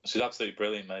stuff. She's absolutely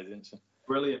brilliant, Maisie, isn't she?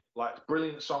 Brilliant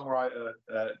songwriter.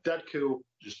 Dead cool,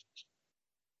 just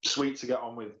sweet to get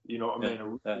on with. You know what I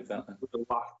mean? Yeah, exactly. With a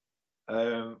laugh.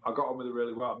 I got on with her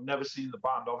really well. I've never seen the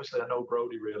band. Obviously, I know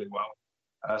Brody really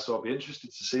well, so I'll be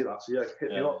interested to see that. So yeah,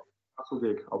 hit me up. Castle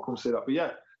gig. I'll come see that. But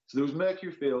yeah, so there was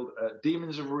Mercury Field,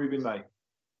 Demons of Ruby May.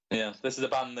 Yeah, this is a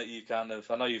band that you kind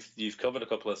of. I know you've covered a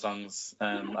couple of songs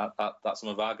at some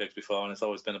of our gigs before, and it's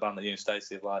always been a band that you and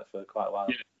Stacey have liked for quite a while.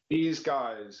 Yeah. These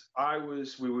guys,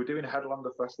 we were doing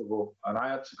Headlander Festival, and I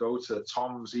had to go to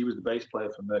Tom's. He was the bass player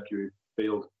for Mercury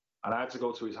Field, and I had to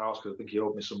go to his house because I think he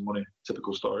owed me some money.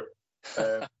 Typical story.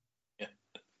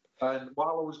 And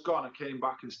while I was gone, I came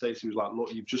back and Stacey was like,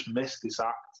 "Look, you've just missed this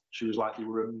act." She was like, "You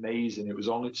were amazing. It was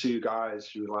only 2 guys."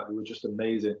 She was like, "They were just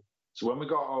amazing." So when we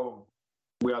got home,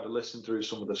 we had to listen through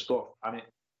some of the stuff. And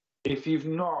if you've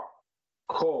not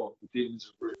caught the Demons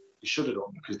of Ruby, you should have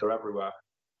done because they're everywhere.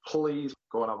 Please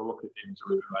go and have a look at Demons of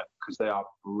Ruby because they are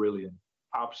brilliant,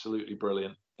 absolutely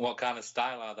brilliant. What kind of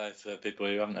style are they for people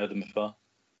who haven't heard them before?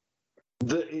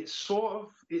 It's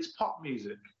pop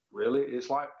music. Really, it's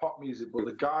like pop music, but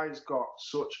the guy's got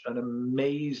such an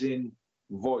amazing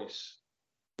voice.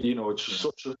 It's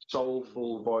such a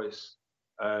soulful voice,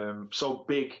 so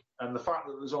big, and the fact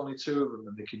that there's only 2 of them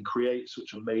and they can create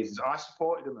such amazing. I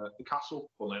supported them at the Castle,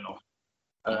 funnily enough,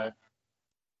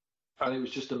 and it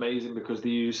was just amazing because they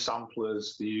use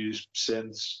samplers, they use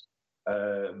synths.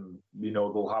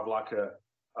 They'll have like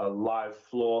a live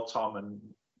floor tom and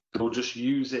they'll just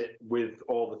use it with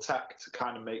all the tech to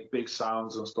kind of make big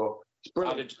sounds and stuff. It's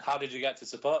brilliant. How did you get to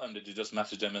support them? Did you just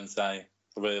message them and say,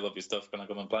 "I really love your stuff, can I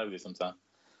come and play with you sometime"?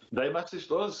 They messaged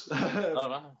us. Oh,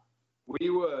 right. We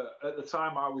were, at the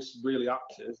time, I was really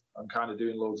active and kind of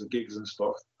doing loads of gigs and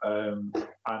stuff. And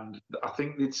I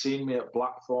think they'd seen me at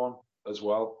Blackthorn as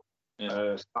well. Yeah.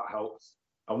 So that helps.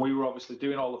 And we were obviously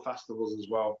doing all the festivals as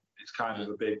well. It's kind of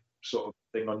a big sort of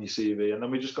thing on your CV. And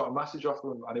then we just got a message off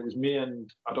them, and it was me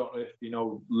and, I don't know if you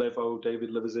know Livo,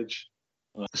 David Liversidge.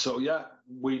 So yeah,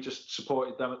 we just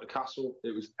supported them at the Castle.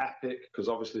 It was epic because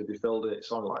obviously they filled it.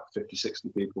 It's only like 50, 60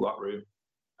 people, that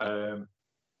room.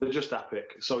 They're just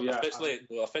epic. So yeah,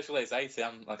 officially it's 80.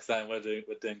 Like I said, we're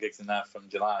doing gigs in there from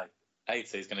July.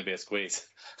 80 is going to be a squeeze.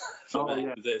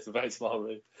 Yeah. It's a very small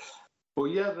room. But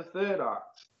yeah, the third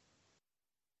act,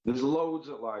 there's loads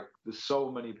of there's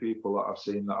so many people that I've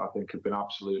seen that I think have been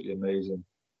absolutely amazing.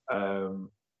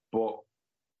 But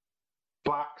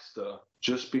Baxter,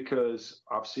 just because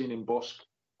I've seen him busk,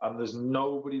 and there's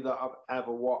nobody that I've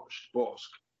ever watched busk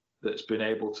that's been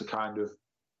able to kind of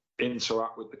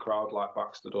interact with the crowd like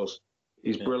Baxter does.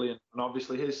 He's brilliant, and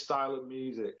obviously his style of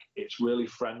music, it's really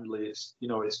friendly. It's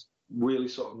it's really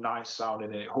sort of nice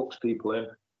sounding, and it hooks people in.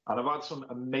 And I've had some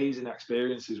amazing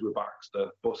experiences with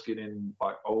Baxter, busking in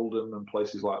like Oldham and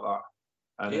places like that.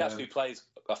 And he actually plays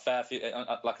a fair few,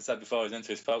 like I said before, he's into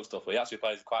his folk stuff, but he actually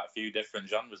plays quite a few different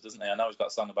genres, doesn't he? I know he's got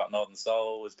a song about Northern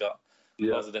Soul, he's got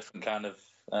loads of different kind of,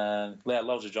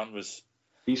 loads of genres.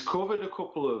 He's covered a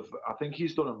couple of, I think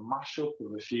he's done a mashup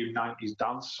of a few 90s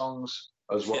dance songs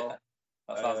as well. Yeah,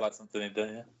 that sounds like something he'd do,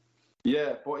 yeah.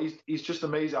 Yeah, but he's just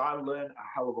amazing. I learned a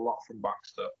hell of a lot from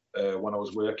Baxter when I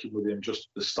was working with him, just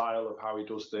the style of how he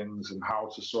does things and how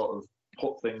to sort of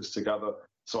put things together.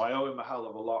 So I owe him a hell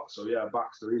of a lot. So yeah,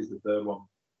 Baxter is the third one.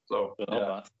 So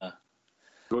yeah.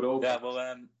 Good old. Yeah,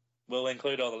 we'll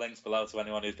include all the links below to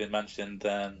anyone who's been mentioned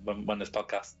when this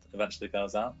podcast eventually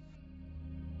goes out.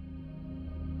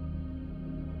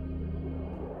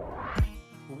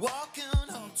 Walking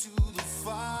up to the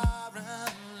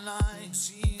firing line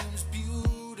seems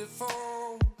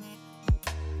beautiful.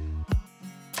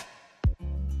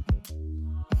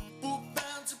 Book,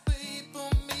 pen to paper,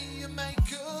 me and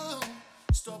makeup.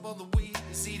 Stop on the way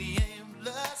to see the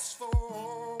aimless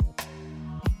fall.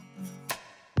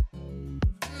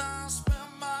 Now I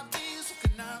spend my days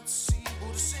looking out to see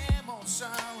what the same old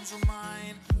sounds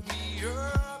remind me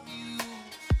of you.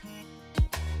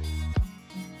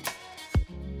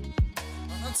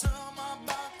 I turn my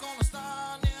back on the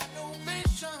standing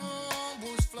ovation.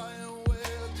 Boys fly away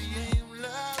with the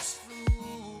aimless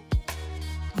flew.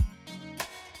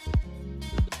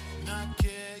 And I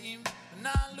came and I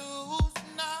lose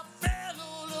and I fell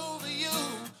all over you.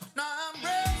 Now I'm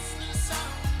restless,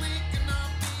 I'm weak, and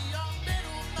I'm beyond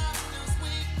middle madness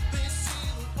weak. They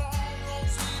see the all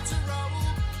roads lead to Rome.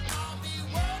 I'll be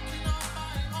walking on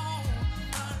my own.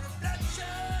 My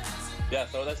reflection is Yeah,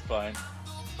 so at this point,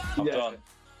 I'm done.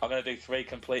 I'm going to do 3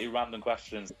 completely random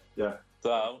questions. Yeah.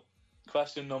 So,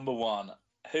 question number 1.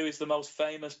 Who is the most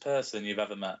famous person you've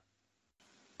ever met?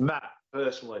 Matt,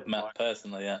 personally.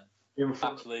 Personally, yeah.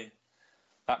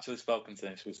 Actually spoken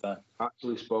to, should we say?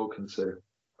 Actually spoken to.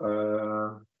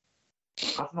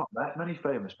 I've not met many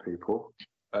famous people.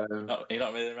 You're not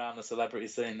really around the celebrity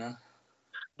scene, no?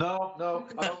 No.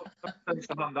 I don't tend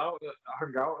to hang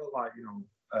out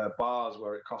at bars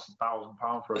where it costs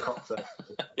 £1,000 for a cocktail.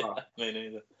 Yeah, me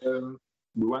neither.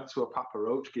 We went to a Papa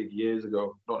Roach gig years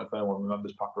ago. Don't know if anyone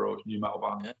remembers Papa Roach, new metal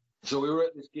band. Yeah. So we were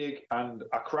at this gig, and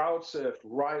a crowd surfed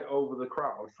right over the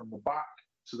crowd from the back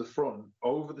to the front,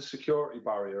 over the security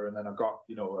barrier, and then I got,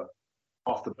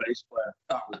 off the bass player.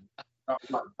 That was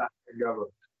like the best thing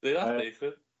ever. Yeah, that's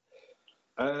decent.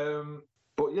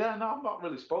 But yeah, no, I've not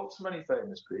really spoke to many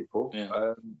famous people.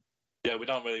 Yeah. Yeah, we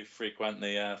don't really frequent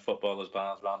the footballers'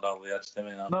 bars around all the edge, do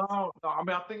we? No. I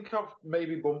mean, I think I've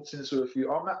maybe bumped into a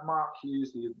few. I met Mark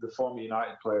Hughes, the former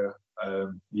United player,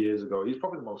 years ago. He's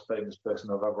probably the most famous person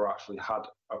I've ever actually had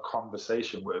a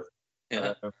conversation with.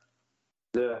 Yeah.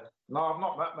 Yeah. No, I've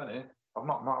not met many. I'm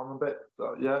a bit.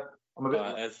 I'm a bit.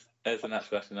 Right, here's the next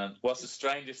question then. What's the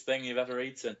strangest thing you've ever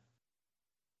eaten?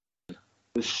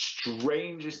 The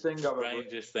strangest thing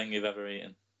you've ever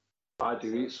eaten? I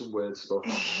do eat some weird stuff.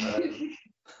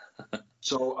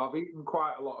 So I've eaten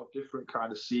quite a lot of different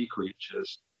kind of sea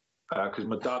creatures because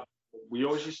my dad, we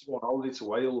always used to go on holiday to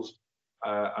Wales,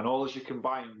 and all you can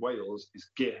buy in Wales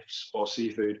is gifts or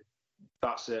seafood.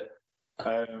 That's it.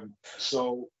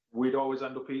 So we'd always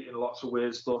end up eating lots of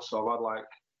weird stuff. So I've had like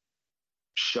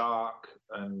shark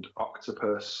and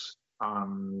octopus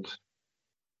and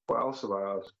what else have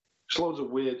I had? Just loads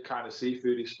of weird kind of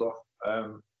seafoody stuff.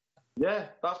 Yeah,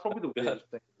 that's probably the weirdest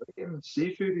thing.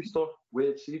 Seafoody stuff,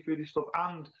 weird seafoody stuff,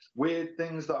 and weird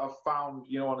things that I've found,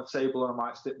 on a table, and I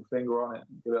might stick my finger on it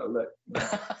and give it a lick.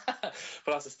 But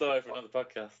that's a story for another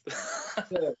podcast.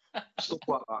 Yeah, stuff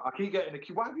like that. I keep getting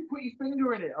why have you put your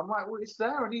finger in it? I'm like, well, it's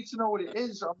there. I need to know what it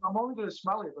is. I'm only going to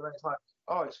smell it, but then it's like,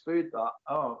 oh, it's food that.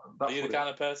 Oh, that's Are you the kind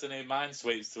of person who mind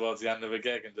sweeps towards the end of a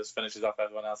gig and just finishes off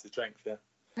everyone else's drinks? Yeah.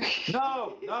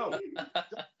 No.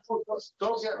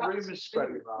 Don't get rumours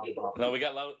spreading around about No, we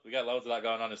get loads of that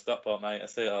going on in Stockport, mate. I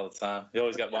see it all the time. You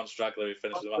always get one straggler who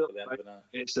finishes them off at the end of the night.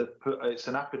 It's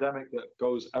an epidemic that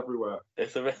goes everywhere.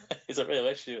 It's a real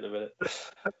issue at the minute.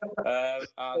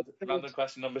 And random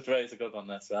question number 3 is a good one.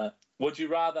 This, right? Would you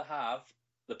rather have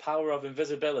the power of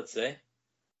invisibility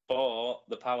or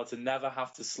the power to never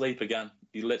have to sleep again?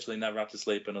 You literally never have to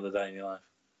sleep another day in your life.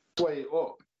 Weigh it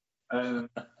up.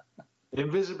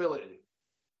 Invisibility.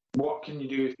 What can you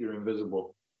do if you're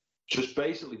invisible? Just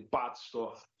basically bad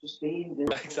stuff. Just being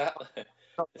invisible. Exactly.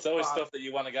 It's always stuff that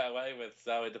you want to get away with,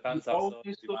 so it depends how soft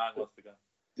your mind wants to go.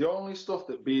 The only stuff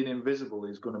that being invisible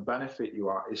is going to benefit you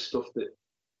at is stuff that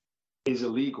is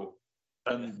illegal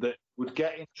and that would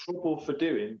get in trouble for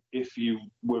doing if you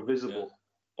were visible.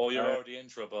 Yeah. Or you're already in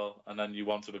trouble and then you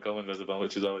want to become invisible,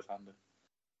 which is always handy.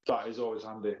 That is always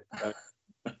handy.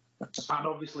 And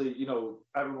obviously, you know,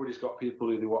 everybody's got people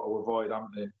who they want to avoid,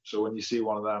 haven't they? So when you see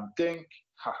one of them, dink,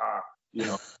 haha, you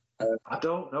know. I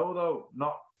don't know, though,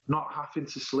 not having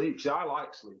to sleep. See, I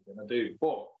like sleeping, I do,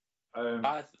 but...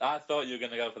 I thought you were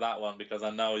going to go for that one because I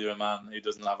know you're a man who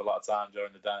doesn't have a lot of time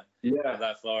during the day. Yeah. And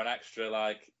therefore, an extra,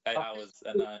 8 hours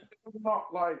a night. I'm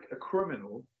not like a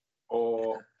criminal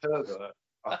or pervert.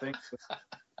 I think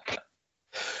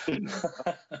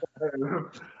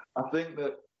I think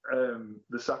that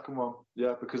the second one,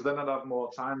 yeah, because then I'd have more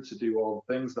time to do all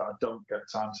the things that I don't get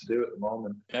time to do at the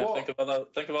moment. Yeah, think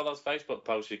of all those Facebook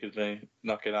posts you could be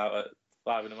knocking out at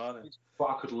 5 in the morning. But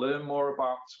I could learn more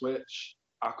about Twitch.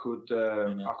 I could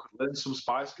learn some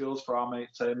spy skills for our mate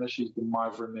Tamer. She's been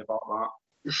withering me about that.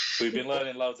 We've been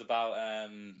learning loads about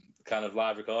kind of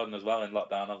live recording as well in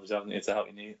lockdown, obviously, haven't you, to help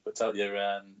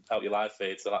your live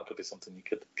feed. So that could be something you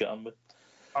could get on with.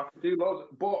 I could do loads,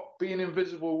 but being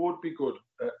invisible would be good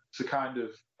to kind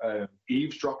of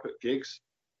eavesdrop at gigs.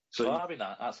 So that'd be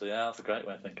nice. Actually, yeah, that's a great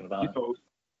way of thinking about it. Know,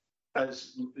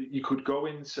 as you could go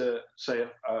into, say,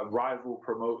 a rival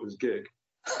promoter's gig,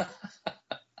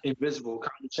 invisible,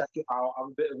 kind of check it out, have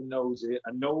a bit of a nosy,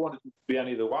 and no one would be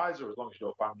any the wiser as long as you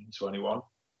don't bang into anyone.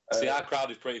 See, our crowd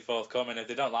is pretty forthcoming. If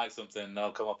they don't like something,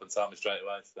 they'll come up and tell me straight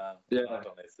away. So yeah, I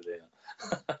don't need to do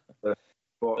that.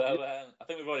 But, I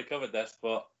think we've already covered this,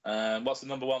 but what's the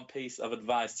number one piece of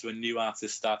advice to a new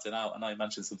artist starting out? I know you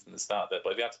mentioned something at the start of it,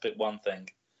 but if you had to pick one thing.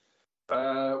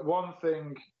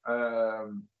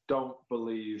 Don't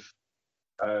believe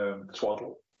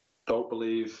twaddle. Don't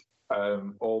believe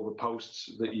all the posts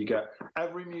that you get.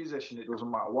 Every musician, it doesn't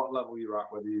matter what level you're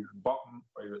at, whether you're at the bottom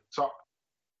or you're at the top,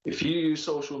 if you use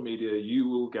social media, you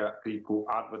will get people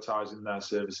advertising their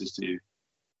services to you.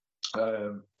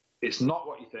 It's not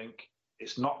what you think.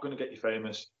 It's not going to get you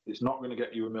famous. It's not going to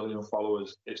get you 1 million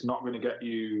followers. It's not going to get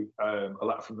you a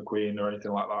letter from the Queen or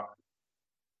anything like that.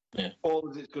 Yeah. All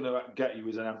it's going to get you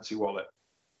is an empty wallet.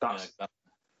 That's, exactly.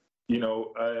 You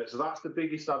know, so that's the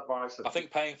biggest advice. I think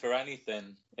paying for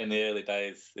anything in the early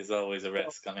days is always a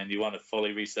risk. I mean, you want to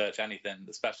fully research anything,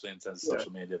 especially in terms of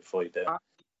social media, before you do.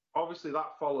 Obviously,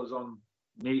 that follows on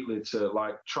neatly to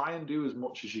try and do as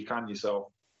much as you can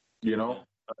yourself. You know,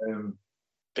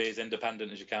 be as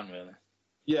independent as you can, really.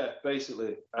 Yeah,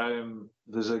 basically.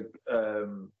 There's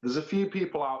a few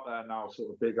people out there now, sort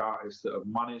of big artists, that have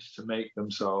managed to make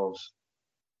themselves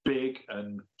big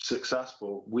and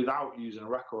successful without using a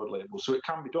record label. So it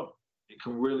can be done. It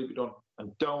can really be done.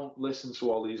 And don't listen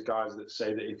to all these guys that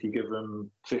say that if you give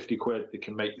them 50 quid, they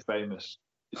can make you famous.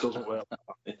 It doesn't work like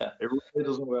that. Yeah. It really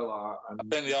doesn't work like that. And I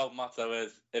think the old motto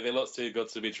is, if it looks too good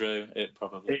to be true, it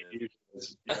probably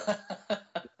is. Yeah.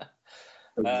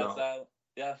 Exactly. So,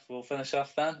 yeah, we'll finish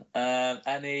off then.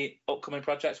 Any upcoming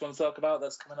projects you want to talk about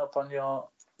that's coming up on your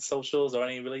socials or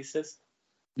any releases?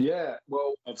 Yeah,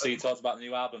 well... Obviously, you talked about the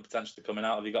new album potentially coming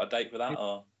out. Have you got a date for that?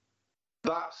 Or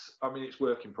it's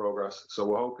work in progress. So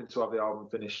we're hoping to have the album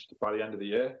finished by the end of the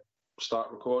year. Start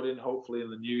recording. Hopefully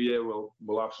in the new year we'll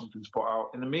have something to put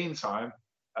out. In the meantime,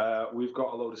 we've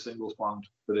got a load of singles planned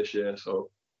for this year. So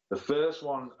the first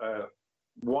one,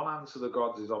 One Hand to the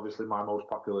Gods, is obviously my most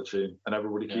popular tune, and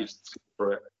everybody keeps asking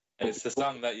for it. It's the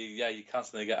song that you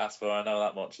constantly get asked for. I know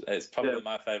that much. It's probably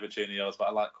my favourite tune of yours, but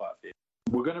I like quite a few.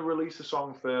 We're going to release a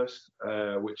song first,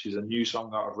 which is a new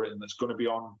song that I've written that's going to be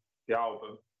on the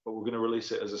album, but we're going to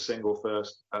release it as a single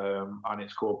first, and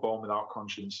it's called Born Without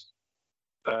Conscience.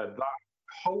 That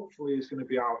hopefully is going to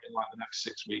be out in the next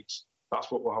 6 weeks.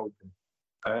 That's what we're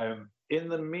hoping. In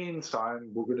the meantime,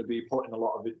 we're going to be putting a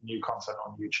lot of new content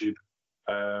on YouTube.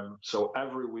 So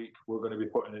every week we're going to be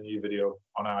putting a new video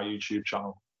on our YouTube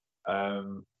channel.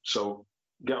 So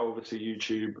get over to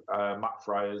YouTube, Matt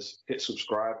Friars, hit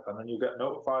subscribe, and then you'll get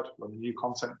notified when the new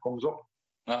content comes up.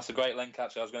 That's a great link,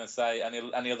 actually. I was going to say,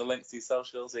 any other links to your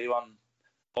socials? Are you on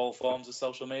all forms of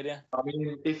social media? I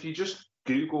mean, if you just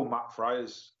Google Matt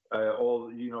Friars,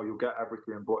 you'll get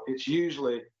everything. But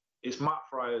it's Matt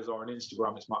Friars, or on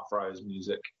Instagram, it's Matt Friars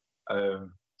Music.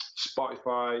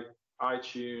 Spotify,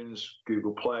 iTunes,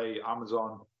 Google Play,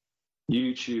 Amazon,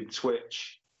 YouTube,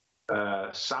 Twitch,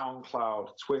 SoundCloud,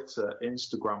 Twitter,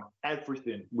 Instagram,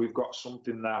 everything. We've got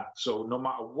something there. So no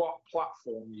matter what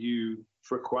platform you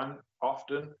frequent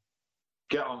often,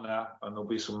 get on there and there'll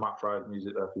be some Matt Friars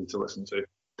music there for you to listen to.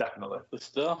 Definitely. Good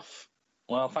stuff.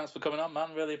 Well, thanks for coming on, man.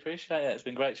 Really appreciate it. It's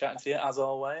been great chatting to you, as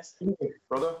always.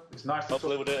 Brother, it's nice to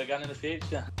Hopefully we'll do it again in the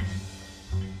future.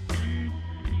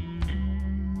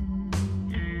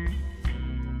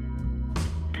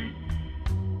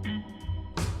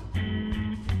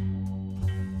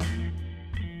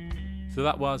 So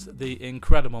that was the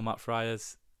incredible Matt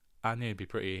Friars. I knew he'd be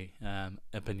pretty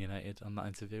opinionated on that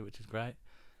interview, which is great.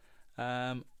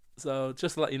 So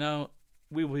just to let you know,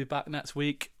 we will be back next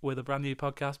week with a brand new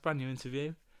podcast, brand new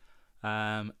interview.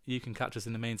 You can catch us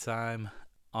in the meantime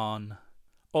on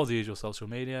all the usual social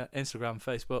media, Instagram,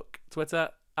 Facebook, Twitter,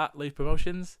 @Leaf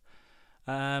Promotions.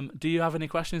 Do you have any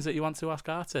questions that you want to ask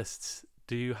artists?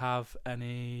 Do you have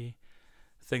anything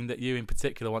that you in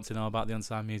particular want to know about the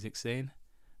unsigned music scene?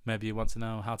 Maybe you want to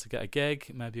know how to get a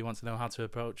gig. Maybe you want to know how to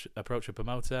approach a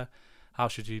promoter. How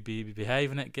should you be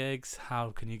behaving at gigs?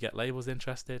 How can you get labels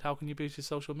interested? How can you boost your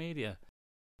social media?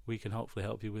 We can hopefully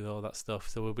help you with all that stuff.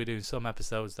 So we'll be doing some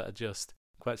episodes that are just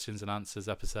questions and answers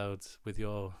episodes with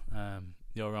your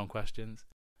own questions.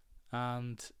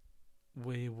 And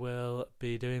we will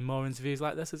be doing more interviews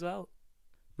like this as well.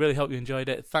 Really hope you enjoyed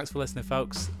it. Thanks for listening,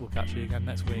 folks. We'll catch you again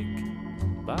next week.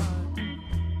 Bye.